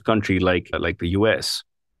religious country like the US,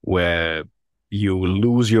 where you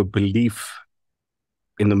lose your belief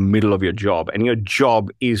in the middle of your job, and your job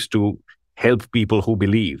is to help people who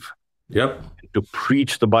believe. Yep. To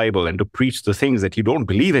preach the Bible and to preach the things that you don't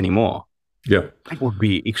believe anymore. Yep. That would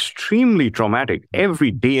be extremely traumatic every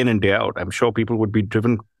day in and day out. I'm sure people would be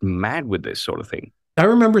driven mad with this sort of thing. I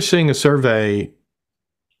remember seeing a survey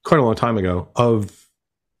quite a long time ago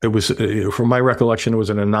it was, from my recollection, it was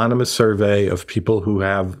an anonymous survey of people who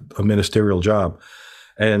have a ministerial job.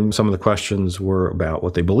 And some of the questions were about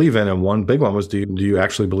what they believe in. And one big one was, do you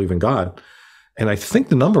actually believe in God? And I think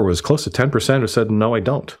the number was close to 10% who said, no, I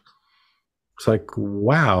don't. It's like,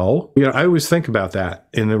 wow. I always think about that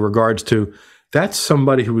in regards to, that's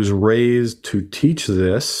somebody who was raised to teach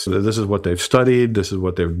this. This is what they've studied. This is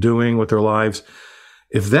what they're doing with their lives.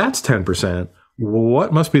 If that's 10%,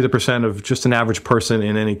 what must be the percent of just an average person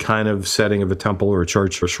in any kind of setting of a temple or a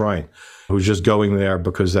church or shrine who's just going there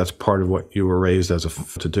because that's part of what you were raised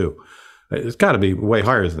to do? It's got to be way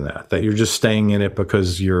higher than that you're just staying in it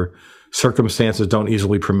because your circumstances don't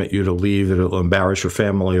easily permit you to leave. It'll embarrass your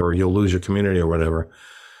family, or you'll lose your community or whatever.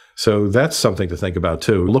 So that's something to think about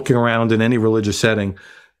too. Looking around in any religious setting,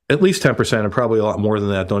 at least 10%, and probably a lot more than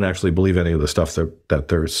that, don't actually believe any of the stuff that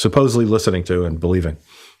they're supposedly listening to and believing.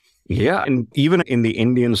 Yeah, and even in the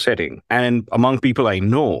Indian setting, and among people I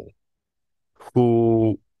know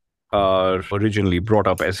who are originally brought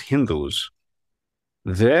up as Hindus,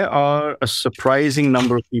 there are a surprising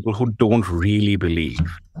number of people who don't really believe.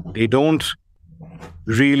 They don't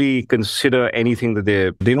really consider anything that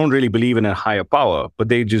they don't really believe in a higher power, but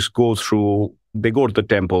they just go to the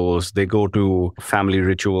temples, they go to family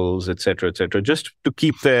rituals, etc., just to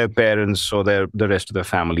keep their parents or the rest of their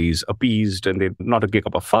families appeased, and they not to kick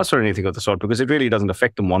up a fuss or anything of the sort, because it really doesn't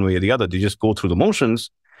affect them one way or the other. They just go through the motions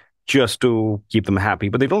just to keep them happy,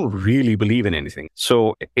 but they don't really believe in anything.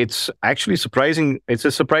 So it's actually surprising. It's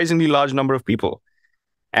a surprisingly large number of people.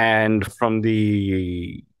 And from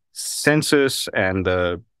the census and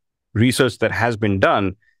the research that has been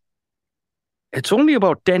done, it's only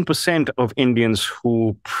about 10% of Indians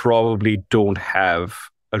who probably don't have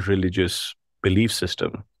a religious belief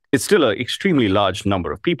system. It's still an extremely large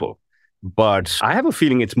number of people, but I have a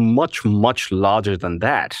feeling it's much, much larger than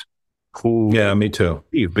that. Yeah, me too.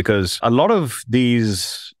 Because a lot of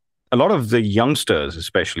the youngsters,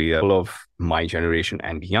 especially all of my generation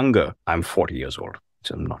and younger, I'm 40 years old,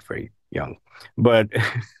 so I'm not very young, but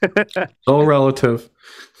it's all relative.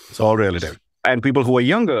 It's all relative. And people who are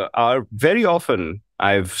younger are very often,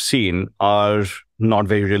 I've seen, are not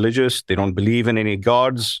very religious. They don't believe in any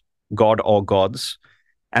God or gods.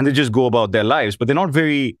 And they just go about their lives, but they're not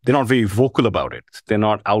very vocal about it. They're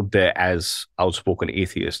not out there as outspoken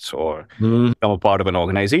atheists or become a part of an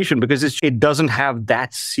organization, because it doesn't have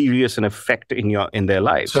that serious an effect in their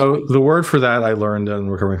lives. So the word for that I learned in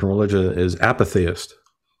Recovering from Religion is apatheist.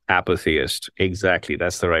 Apatheist. Exactly.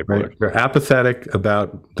 That's the right word. They're apathetic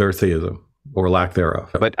about their theism or lack thereof.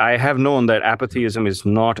 But I have known that apatheism is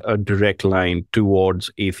not a direct line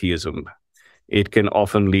towards atheism. It can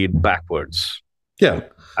often lead backwards. Yeah.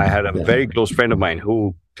 I had a very close friend of mine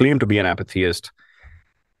who claimed to be an apatheist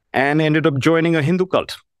and ended up joining a Hindu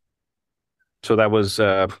cult. So that was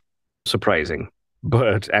surprising,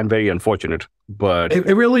 and very unfortunate. But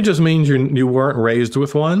it really just means you weren't raised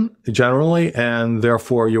with one generally, and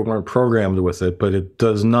therefore you weren't programmed with it. But it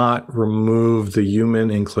does not remove the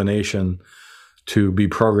human inclination to be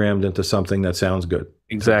programmed into something that sounds good.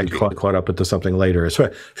 Exactly. Caught up into something later. So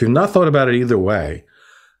if you've not thought about it either way,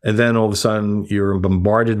 and then all of a sudden you're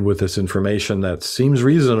bombarded with this information that seems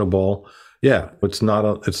reasonable, it's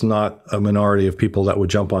not a minority of people that would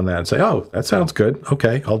jump on that and say, "Oh, that sounds good.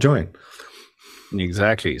 Okay, I'll join."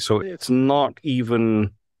 Exactly. So it's not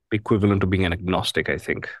even equivalent to being an agnostic, I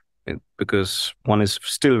think, because one is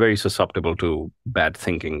still very susceptible to bad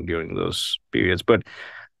thinking during those periods. But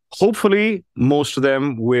hopefully, most of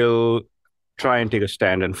them will try and take a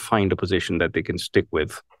stand and find a position that they can stick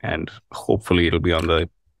with. And hopefully it'll be on the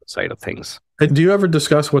side of things. And do you ever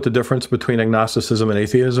discuss what the difference between agnosticism and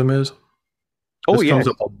atheism is? This comes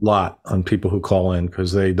up a lot on people who call in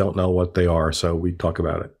because they don't know what they are. So we talk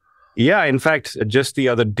about it. Yeah, in fact, just the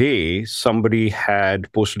other day, somebody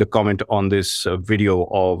had posted a comment on this video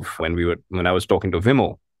of when I was talking to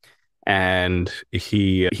Vimo, and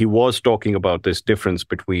he was talking about this difference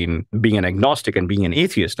between being an agnostic and being an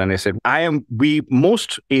atheist. And I said,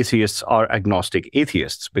 most atheists are agnostic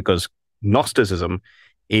atheists because Gnosticism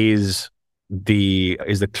is the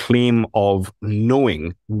claim of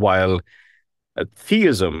knowing, while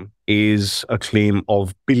theism is a claim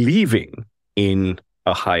of believing in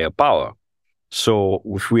a higher power. So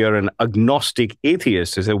if we are an agnostic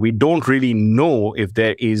atheist, is that we don't really know if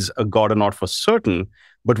there is a God or not for certain,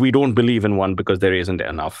 but we don't believe in one because there isn't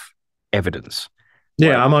enough evidence.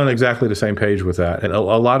 Yeah, I'm on exactly the same page with that. And a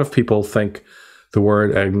lot of people think the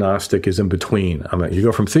word agnostic is in between. I mean, you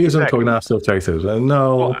go from theism to agnostic to atheism.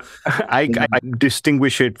 No. Well, I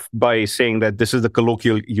distinguish it by saying that this is the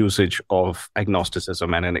colloquial usage of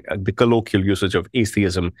agnosticism and the colloquial usage of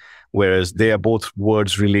atheism, whereas they are both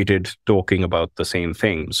words related, talking about the same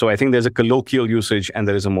thing. So I think there's a colloquial usage and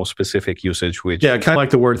there is a more specific usage, which... Yeah, kind of like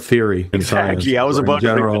the word theory in science. I was about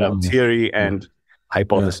to bring that up, theory and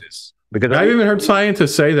hypothesis. Yeah. Because I've even heard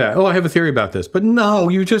scientists say that. Oh, I have a theory about this, but no,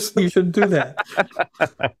 you should do that.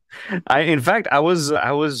 In fact, I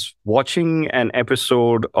was watching an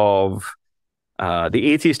episode of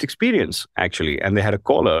the Atheist Experience actually, and they had a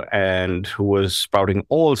caller and who was spouting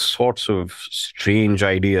all sorts of strange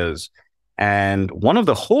ideas. And one of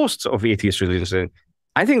the hosts of Atheist Religion said,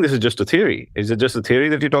 "I think this is just a theory. Is it just a theory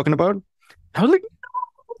that you're talking about?" I was like,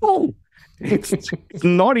 "No, it's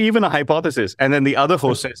not even a hypothesis." And then the other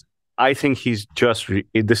host says, "I think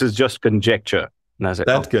this is just conjecture." And I said,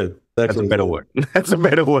 "That's good. That's a better word. That's a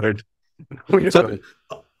better word." So,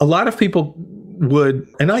 a lot of people would,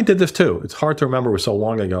 and I did this too. It's hard to remember. It was so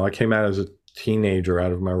long ago. I came out as a teenager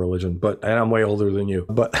out of my religion, and I'm way older than you.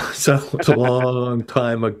 But so it's a long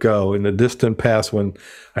time ago in the distant past when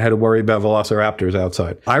I had to worry about velociraptors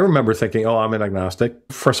outside. I remember thinking, "Oh, I'm an agnostic."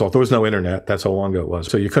 First of all, there was no internet. That's how long ago it was.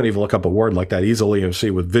 So you couldn't even look up a word like that easily and see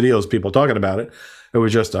with videos people talking about it. It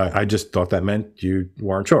was just, I just thought that meant you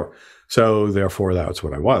weren't sure. So therefore, that's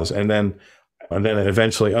what I was. And then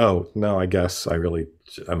eventually, oh, no, I guess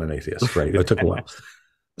I'm an atheist. Right. It took a while.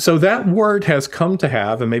 So that word has come to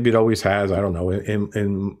have, and maybe it always has, I don't know,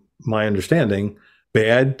 in my understanding,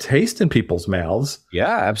 bad taste in people's mouths.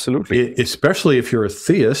 Yeah, absolutely. Especially if you're a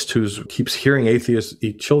theist who keeps hearing atheists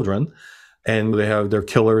eat children. And they have their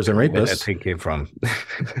killers and rapists. That's where it came from.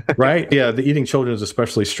 Right? Yeah, the eating children is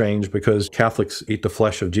especially strange because Catholics eat the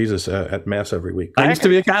flesh of Jesus at Mass every week. I used to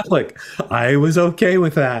be a Catholic. I was okay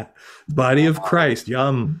with that. Body of Christ,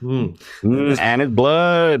 yum. And his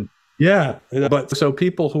blood. Yeah. But so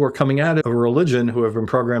people who are coming out of a religion who have been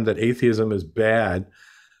programmed that atheism is bad,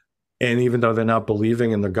 and even though they're not believing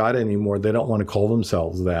in their God anymore, they don't want to call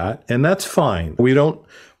themselves that. And that's fine.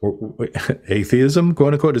 Atheism,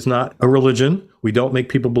 quote unquote, is not a religion. We don't make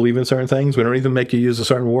people believe in certain things. We don't even make you use a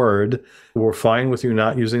certain word. We're fine with you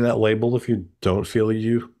not using that label if you don't feel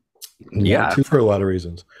you want to for a lot of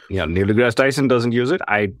reasons. Yeah, Neil deGrasse Tyson doesn't use it.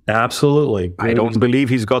 Absolutely. I don't believe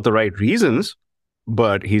he's got the right reasons,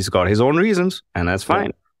 but he's got his own reasons, and that's fine.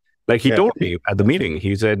 Yeah. Like he told me at the meeting,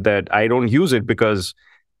 he said that I don't use it because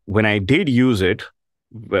when I did use it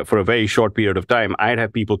for a very short period of time, I'd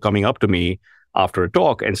have people coming up to me after a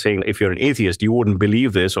talk and saying, "If you're an atheist, you wouldn't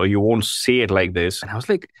believe this or you won't say it like this." And I was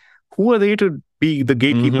like, Who are they to be the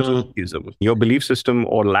gatekeepers Mhm. of atheism? Your belief system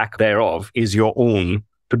or lack thereof is your own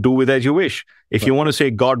to do with as you wish. If you want to say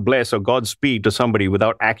God bless or Godspeed to somebody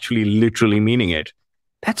without actually literally meaning it,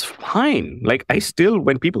 that's fine. Like I still,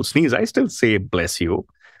 when people sneeze, I still say bless you.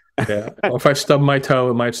 Yeah. Or if I stub my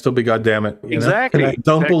toe, it might still be God damn it. You know? Exactly. And I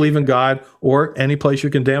don't believe in God or any place you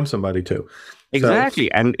can damn somebody to. Exactly.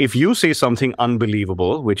 So, And if you say something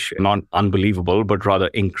unbelievable, which not unbelievable, but rather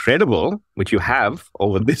incredible, which you have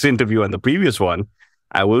over this interview and the previous one,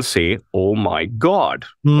 I will say, oh my God,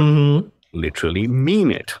 mhm. literally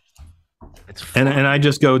mean it. And I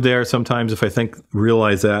just go there sometimes if I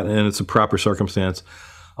realize that and it's a proper circumstance.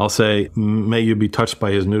 I'll say, may you be touched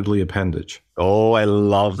by his noodly appendage. Oh, I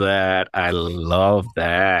love that. I love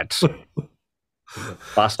that.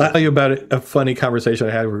 I'll tell you about a funny conversation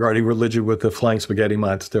I had regarding religion with the flying spaghetti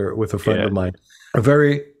monster with a friend of mine. A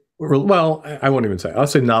very, well, I won't even say, I'll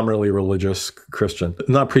say nominally religious Christian.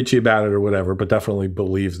 Not preachy about it or whatever, but definitely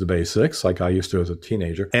believes the basics like I used to as a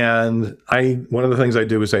teenager. And one of the things I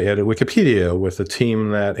do is I edit Wikipedia with a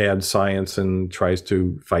team that adds science and tries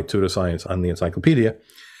to fight pseudoscience on the encyclopedia.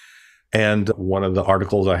 And one of the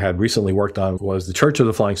articles I had recently worked on was The Church of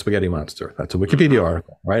the Flying Spaghetti Monster. That's a Wikipedia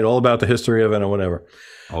article, right? All about the history of it and whatever.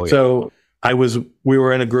 Oh, yeah. So we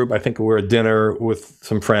were in a group, I think we were at dinner with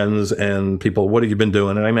some friends and people, what have you been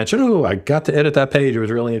doing? And I mentioned, oh, I got to edit that page. It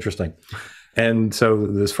was really interesting. And so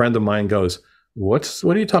this friend of mine goes, what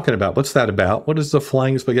are you talking about? What's that about? What is the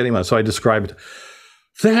Flying Spaghetti Monster? So I described,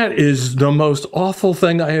 that is the most awful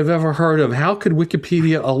thing I have ever heard of. How could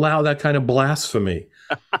Wikipedia allow that kind of blasphemy?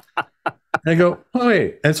 I go, oh,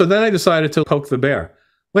 wait. And so then I decided to poke the bear.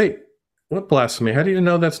 Wait, what blasphemy? How do you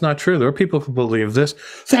know that's not true? There are people who believe this.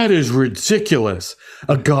 That is ridiculous.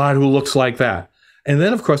 A God who looks like that. And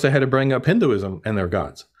then, of course, I had to bring up Hinduism and their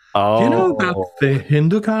gods. Oh. Do you know about the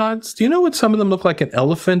Hindu gods? Do you know what some of them look like? An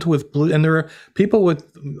elephant with blue, and there are people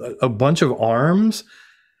with a bunch of arms.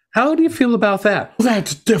 How do you feel about that? Well,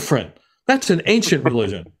 that's different. That's an ancient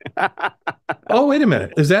religion. Oh, wait a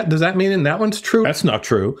minute. Does that mean that one's true? That's not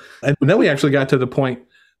true. And then we actually got to the point,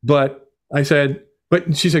 but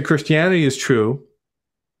she said Christianity is true.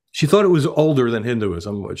 She thought it was older than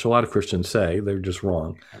Hinduism, which a lot of Christians say. They're just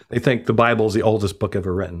wrong. They think the Bible is the oldest book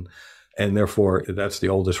ever written. And therefore, that's the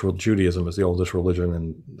oldest, Judaism is the oldest religion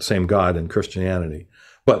and same God in Christianity.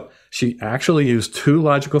 But she actually used two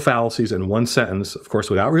logical fallacies in one sentence, of course,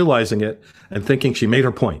 without realizing it and thinking she made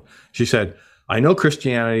her point. She said, I know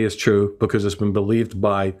Christianity is true because it's been believed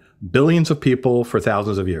by billions of people for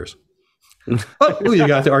thousands of years. Oh, you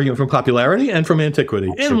got the argument from popularity and from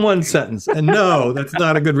antiquity in one sentence. And no, that's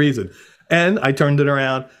not a good reason. And I turned it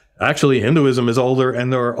around. Actually, Hinduism is older,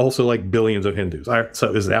 and there are also like billions of Hindus.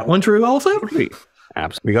 So is that one true also? Absolutely.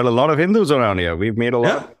 We got a lot of Hindus around here. We've made a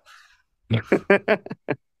lot. Yeah.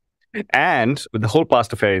 And the whole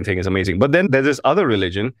Pastafarian thing is amazing. But then there's this other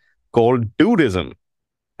religion called Dudeism.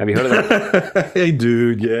 Have you heard of that? Hey,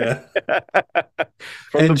 dude, yeah.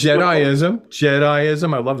 And Jediism.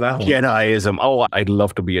 Jediism, I love that one. Jediism. Oh, I'd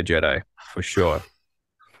love to be a Jedi, for sure.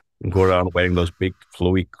 Go around wearing those big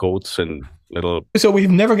flowy coats and little... So we've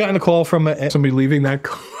never gotten a call from somebody leaving that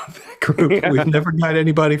group. Yeah. We've never got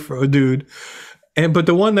anybody for a dude. But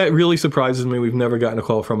the one that really surprises me, we've never gotten a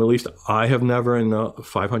call from, at least I have never, in the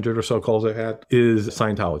 500 or so calls I had, is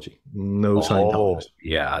Scientology. No Scientology.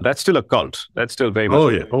 Yeah, that's still a cult. That's still very much. Oh,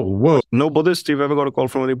 yeah. Oh, whoa. No Buddhist? You've ever got a call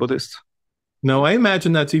from any Buddhist? No, I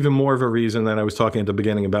imagine that's even more of a reason than I was talking at the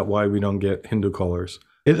beginning about why we don't get Hindu callers.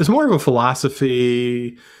 It's more of a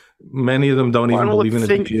philosophy. Many of them don't even believe in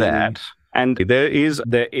it. I think that. And there's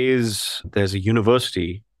a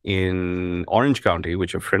university in Orange County,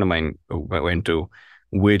 which a friend of mine went to,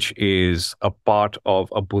 which is a part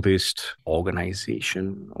of a Buddhist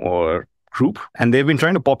organization or group. And they've been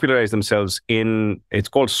trying to popularize themselves it's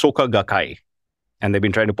called Soka Gakkai. And they've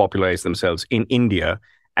been trying to popularize themselves in India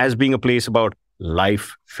as being a place about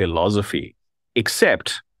life philosophy.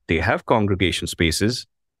 Except they have congregation spaces.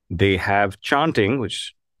 They have chanting,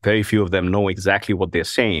 which very few of them know exactly what they're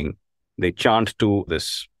saying. They chant to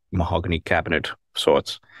this mahogany cabinet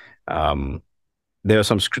sorts. There's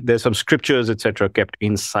some scriptures, etc., kept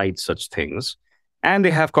inside such things, and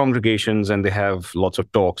they have congregations and they have lots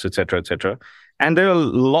of talks, etc., etc. And there are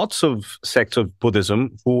lots of sects of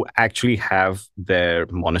Buddhism who actually have their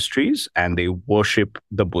monasteries and they worship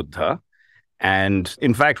the Buddha. And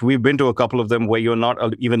in fact, we've been to a couple of them where you're not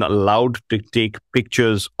even allowed to take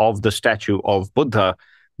pictures of the statue of Buddha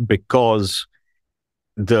because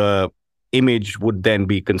the image would then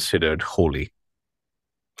be considered holy.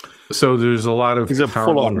 So there's a lot of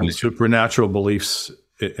powerful supernatural beliefs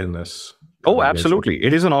in this. Oh, absolutely.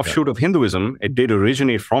 It is an offshoot of Hinduism. It did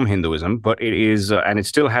originate from Hinduism, but it is, and it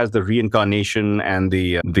still has the reincarnation and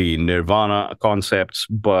the nirvana concepts.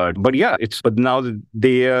 But yeah, but now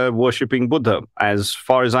they are worshipping Buddha. As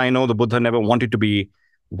far as I know, the Buddha never wanted to be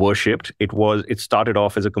worshipped. It started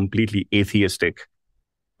off as a completely atheistic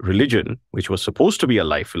religion, which was supposed to be a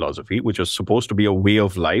life philosophy, which was supposed to be a way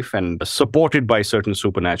of life and supported by certain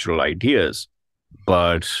supernatural ideas.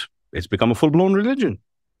 But it's become a full-blown religion.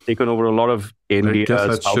 Taken over a lot of India,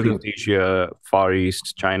 Southeast Asia, Far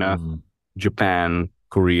East, China, Japan,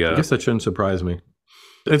 Korea. I guess that shouldn't surprise me.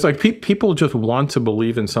 It's like people just want to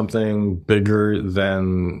believe in something bigger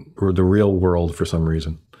than the real world for some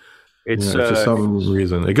reason. It's for some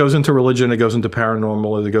reason. It goes into religion, it goes into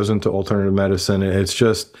paranormal, it goes into alternative medicine. It's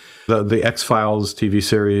just the X-Files TV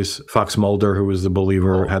series, Fox Mulder, who was the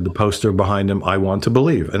believer, had the poster behind him, I want to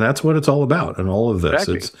believe. And that's what it's all about in all of this.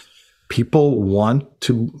 Exactly. It's people want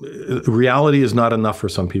to, reality is not enough for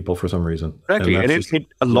some people for some reason. Exactly. And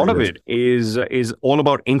a lot of it is all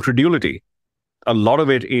about incredulity. A lot of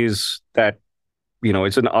it is that,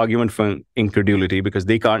 it's an argument for incredulity because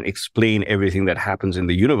they can't explain everything that happens in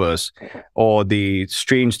the universe or the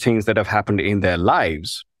strange things that have happened in their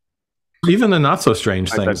lives. Even the not so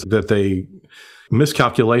strange things that they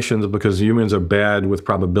miscalculations because humans are bad with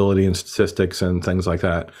probability and statistics and things like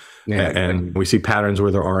that. Yeah, and we see patterns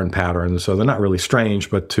where there aren't patterns. So they're not really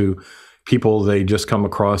strange, but to people, they just come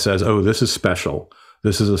across as, oh, this is special.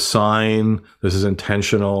 This is a sign. This is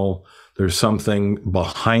intentional. There's something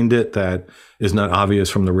behind it that is not obvious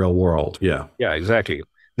from the real world. Yeah. Yeah, exactly.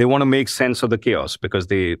 They want to make sense of the chaos because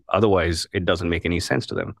otherwise it doesn't make any sense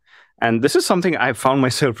to them. And this is something I've found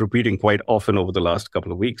myself repeating quite often over the last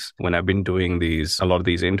couple of weeks when I've been doing a lot of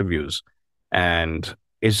these interviews. And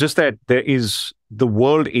it's just that the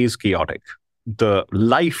world is chaotic. The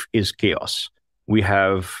life is chaos. We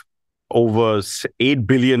have over 8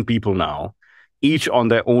 billion people now, each on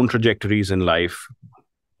their own trajectories in life,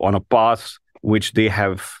 on a path which they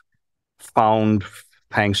have found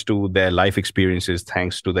thanks to their life experiences,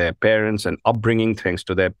 thanks to their parents and upbringing, thanks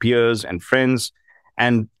to their peers and friends.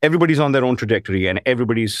 And everybody's on their own trajectory and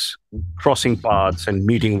everybody's crossing paths and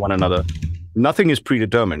meeting one another. Nothing is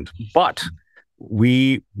predetermined, but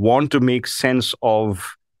we want to make sense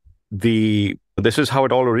of this is how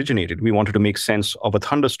it all originated. We wanted to make sense of a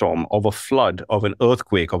thunderstorm, of a flood, of an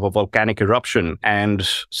earthquake, of a volcanic eruption, and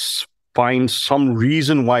find some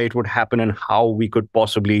reason why it would happen and how we could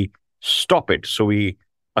possibly stop it. So we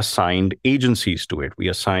assigned agencies to it. We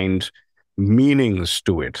assigned meanings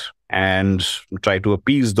to it and tried to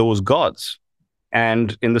appease those gods.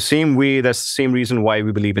 And in the same way, that's the same reason why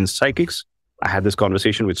we believe in psychics. I had this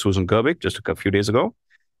conversation with Susan Gerbic just a few days ago.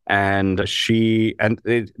 And there's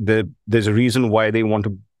a reason why they want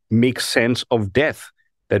to make sense of death,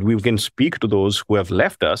 that we can speak to those who have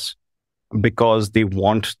left us, because they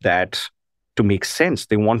want that to make sense.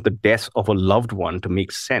 They want the death of a loved one to make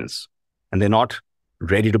sense. And they're not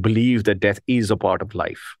ready to believe that death is a part of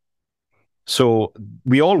life. So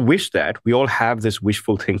we all wish that. We all have this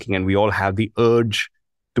wishful thinking and we all have the urge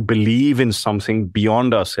to believe in something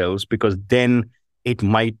beyond ourselves, because then it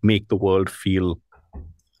might make the world feel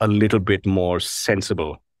a little bit more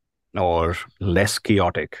sensible or less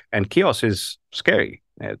chaotic. And chaos is scary.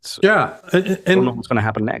 I don't know what's going to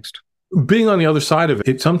happen next. Being on the other side of it,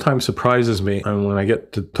 it sometimes surprises me. And when I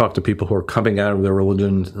get to talk to people who are coming out of their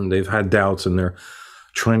religion and they've had doubts and they're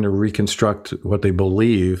trying to reconstruct what they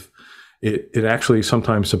believe, it actually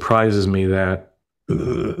sometimes surprises me that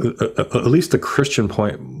at least the Christian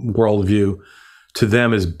worldview to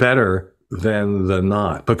them is better than the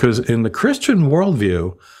not. Because in the Christian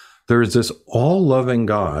worldview, there's this all-loving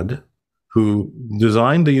God who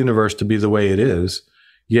designed the universe to be the way it is,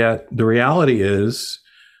 yet the reality is,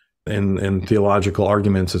 in theological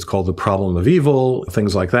arguments, it's called the problem of evil,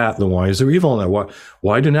 things like that. Then why is there evil in that?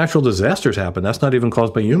 Why do natural disasters happen? That's not even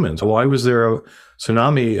caused by humans. Why was there a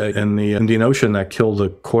tsunami in the Indian Ocean that killed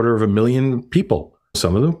 250,000 people?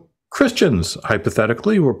 Some of them Christians,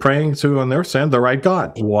 hypothetically, were praying to, on their side, the right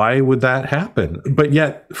God. Why would that happen? But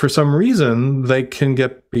yet, for some reason, they can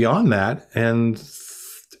get beyond that and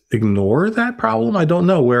ignore that problem. I don't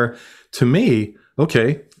know. Where, to me,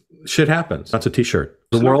 okay, shit happens. That's a t-shirt.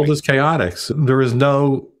 The world is chaotic. There is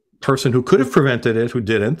no person who could have prevented it who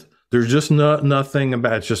didn't. There's just nothing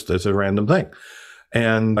about it. It's a random thing.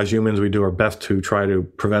 And as humans, we do our best to try to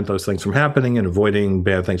prevent those things from happening and avoiding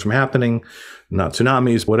bad things from happening, not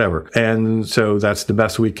tsunamis, whatever. And so that's the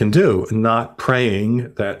best we can do, not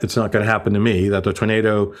praying that it's not going to happen to me, that the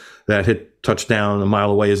tornado that touched down a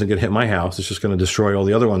mile away isn't going to hit my house. It's just going to destroy all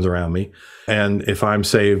the other ones around me. And if I'm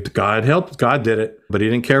saved, God helped, God did it, but he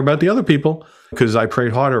didn't care about the other people because I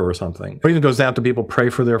prayed harder or something. Or even goes down to people pray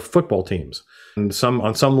for their football teams. And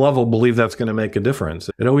on some level believe that's going to make a difference.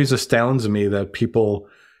 It always astounds me that people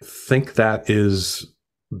think that is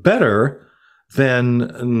better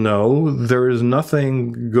than no, there is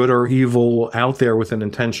nothing good or evil out there with an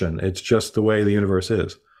intention. It's just the way the universe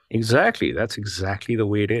is. Exactly. That's exactly the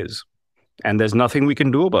way it is. And there's nothing we can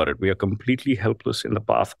do about it. We are completely helpless in the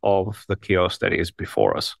path of the chaos that is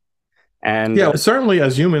before us. And yeah, certainly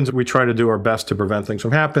as humans, we try to do our best to prevent things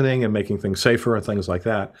from happening and making things safer and things like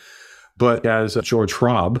that. But as George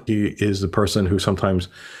Schwab, he is the person who sometimes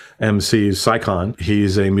MCs Psychon.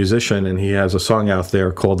 He's a musician and he has a song out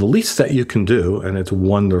there called The Least That You Can Do, and it's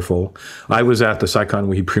wonderful. I was at the Psychon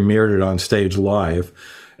when he premiered it on stage live,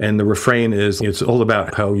 and the refrain is, it's all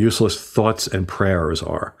about how useless thoughts and prayers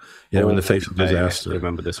are, in the face of disaster. I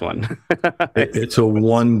remember this one. It's a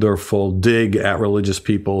wonderful dig at religious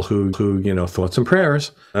people who thoughts and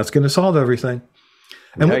prayers, that's going to solve everything.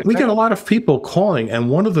 And we get a lot of people calling, and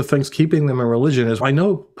one of the things keeping them in religion is, I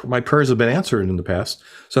know my prayers have been answered in the past,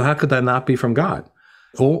 so how could that not be from God?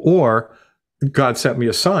 Or God sent me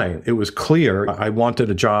a sign. It was clear. I wanted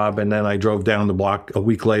a job, and then I drove down the block a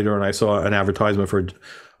week later, and I saw an advertisement for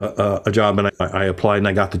a job, and I applied, and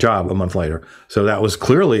I got the job a month later. So that was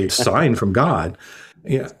clearly a sign from God.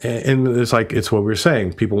 Yeah, and it's what we're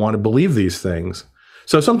saying. People want to believe these things.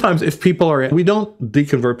 So sometimes if people we don't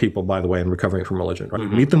deconvert people, by the way, in recovering from religion, right?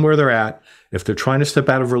 Mm-hmm. We meet them where they're at. If they're trying to step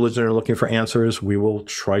out of religion and looking for answers, we will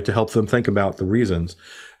try to help them think about the reasons.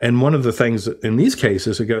 And one of the things in these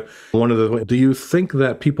cases, do you think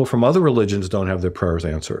that people from other religions don't have their prayers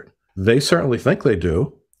answered? They certainly think they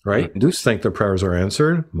do, right? Mm-hmm. Hindus think their prayers are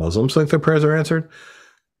answered. Muslims think their prayers are answered.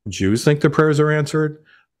 Jews think their prayers are answered.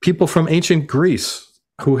 People from ancient Greece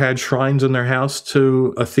who had shrines in their house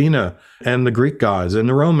to Athena and the Greek gods and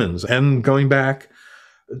the Romans, and going back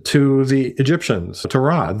to the Egyptians, to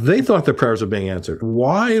Ra, they thought their prayers were being answered.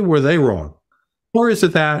 Why were they wrong? Or is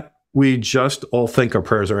it that we just all think our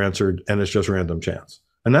prayers are answered and it's just random chance?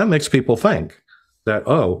 And that makes people think that,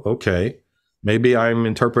 oh, okay, maybe I'm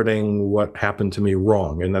interpreting what happened to me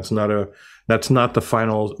wrong, and that's not the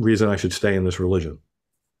final reason I should stay in this religion.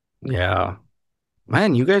 Yeah.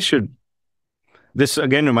 Man, you guys should. This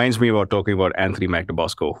again reminds me about talking about Anthony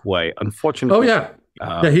McNabosco, who I unfortunately... Oh,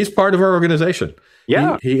 yeah. He's part of our organization.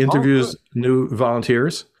 Yeah. He interviews new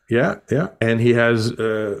volunteers. Yeah. And he has...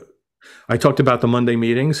 I talked about the Monday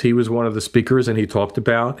meetings. He was one of the speakers, and he talked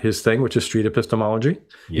about his thing, which is street epistemology.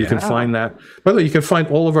 Yeah. You can find that. By the way, you can find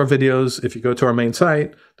all of our videos. If you go to our main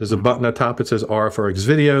site, there's a button at the top. It says RFRX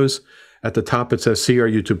videos. At the top, it says see our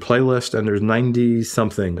YouTube playlist, and there's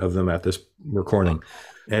 90-something of them at this recording.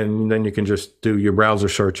 And then you can just do your browser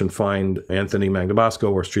search and find Anthony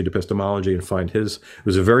McNabosco or street epistemology and find his. It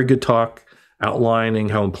was a very good talk outlining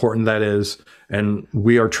how important that is. And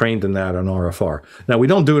we are trained in that on RFR. Now, we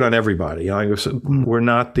don't do it on everybody. We're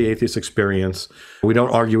not the atheist experience. We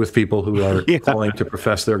don't argue with people who are calling to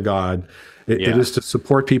profess their God. It is to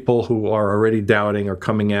support people who are already doubting or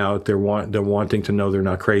coming out. They're wanting to know they're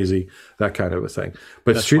not crazy, that kind of a thing.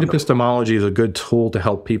 But that's street epistemology is a good tool to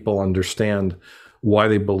help people understand why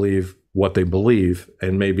they believe what they believe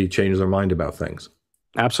and maybe change their mind about things.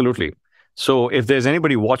 Absolutely. So if there's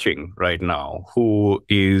anybody watching right now who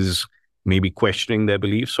is maybe questioning their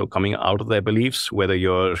beliefs or coming out of their beliefs, whether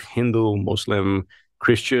you're Hindu, Muslim,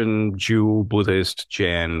 Christian, Jew, Buddhist,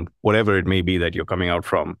 Jain, whatever it may be that you're coming out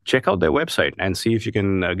from, check out their website and see if you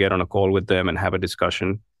can get on a call with them and have a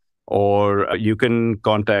discussion. Or you can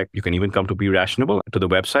even come to Be Rationable to the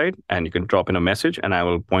website, and you can drop in a message and I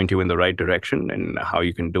will point you in the right direction and how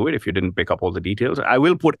you can do it if you didn't pick up all the details. I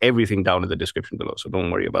will put everything down in the description below, so don't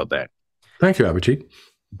worry about that. Thank you, Abhijit.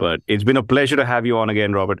 But it's been a pleasure to have you on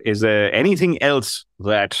again, Robert. Is there anything else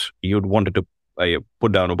that you'd wanted to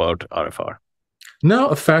put down about RFR? No,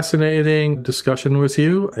 a fascinating discussion with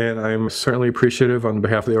you, and I'm certainly appreciative on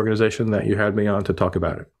behalf of the organization that you had me on to talk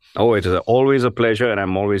about it. Oh, it is always a pleasure, and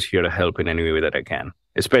I'm always here to help in any way that I can,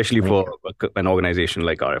 especially for an organization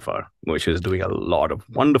like RFR, which is doing a lot of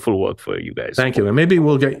wonderful work for you guys. Thank you, and maybe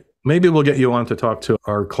we'll get you on to talk to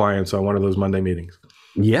our clients on one of those Monday meetings.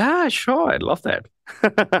 Yeah, sure, I'd love that.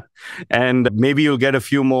 And maybe you'll get a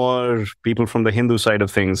few more people from the Hindu side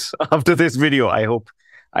of things after this video. I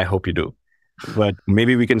hope you do. But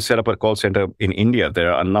maybe we can set up a call center in India.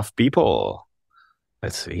 There are enough people.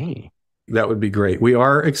 Let's see. That would be great. We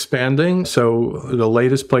are expanding. So the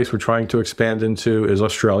latest place we're trying to expand into is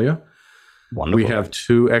Australia. Wonderful. We have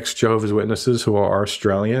 2 ex-Jehovah's Witnesses who are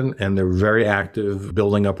Australian, and they're very active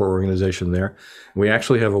building up our organization there. We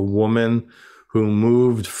actually have a woman who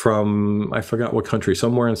moved from, I forgot what country,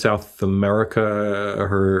 somewhere in South America.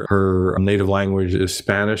 Her native language is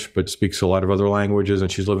Spanish, but speaks a lot of other languages. And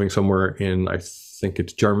she's living somewhere in, I think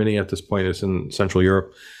it's Germany at this point. It's in Central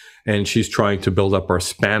Europe. And she's trying to build up our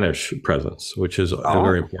Spanish presence, which is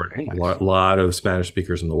very important. Nice. A lot of Spanish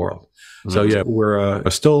speakers in the world. So yeah, we're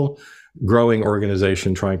a still growing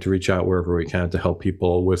organization trying to reach out wherever we can to help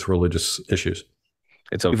people with religious issues.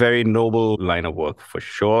 It's a very noble line of work for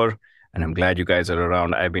sure. And I'm glad you guys are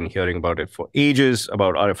around. I've been hearing about it for ages,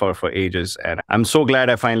 about RFR for ages. And I'm so glad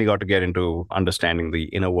I finally got to get into understanding the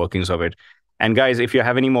inner workings of it. And guys, if you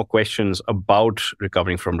have any more questions about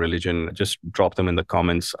recovering from religion, just drop them in the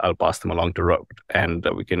comments. I'll pass them along to Rob, and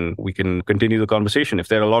we can continue the conversation. If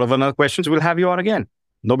there are a lot of other questions, we'll have you on again.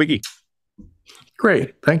 No biggie.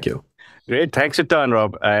 Great. Thank you. Great. Thanks a ton,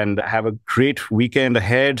 Rob. And have a great weekend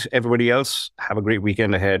ahead. Everybody else, have a great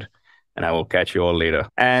weekend ahead. And I will catch you all later.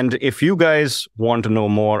 And if you guys want to know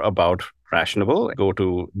more about Rationable, go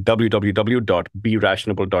to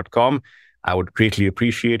www.berationable.com. I would greatly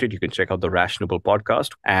appreciate it. You can check out the Rationable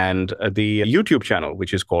podcast and the YouTube channel,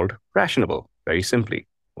 which is called Rationable, very simply,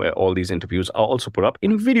 where all these interviews are also put up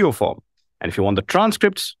in video form. And if you want the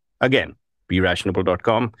transcripts, again,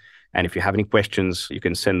 berationable.com. And if you have any questions, you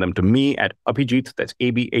can send them to me at Abhijit, that's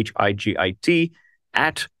ABHIGIT,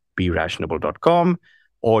 at berationable.com.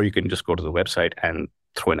 Or you can just go to the website and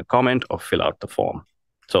throw in a comment or fill out the form.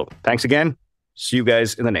 So thanks again. See you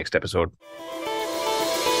guys in the next episode.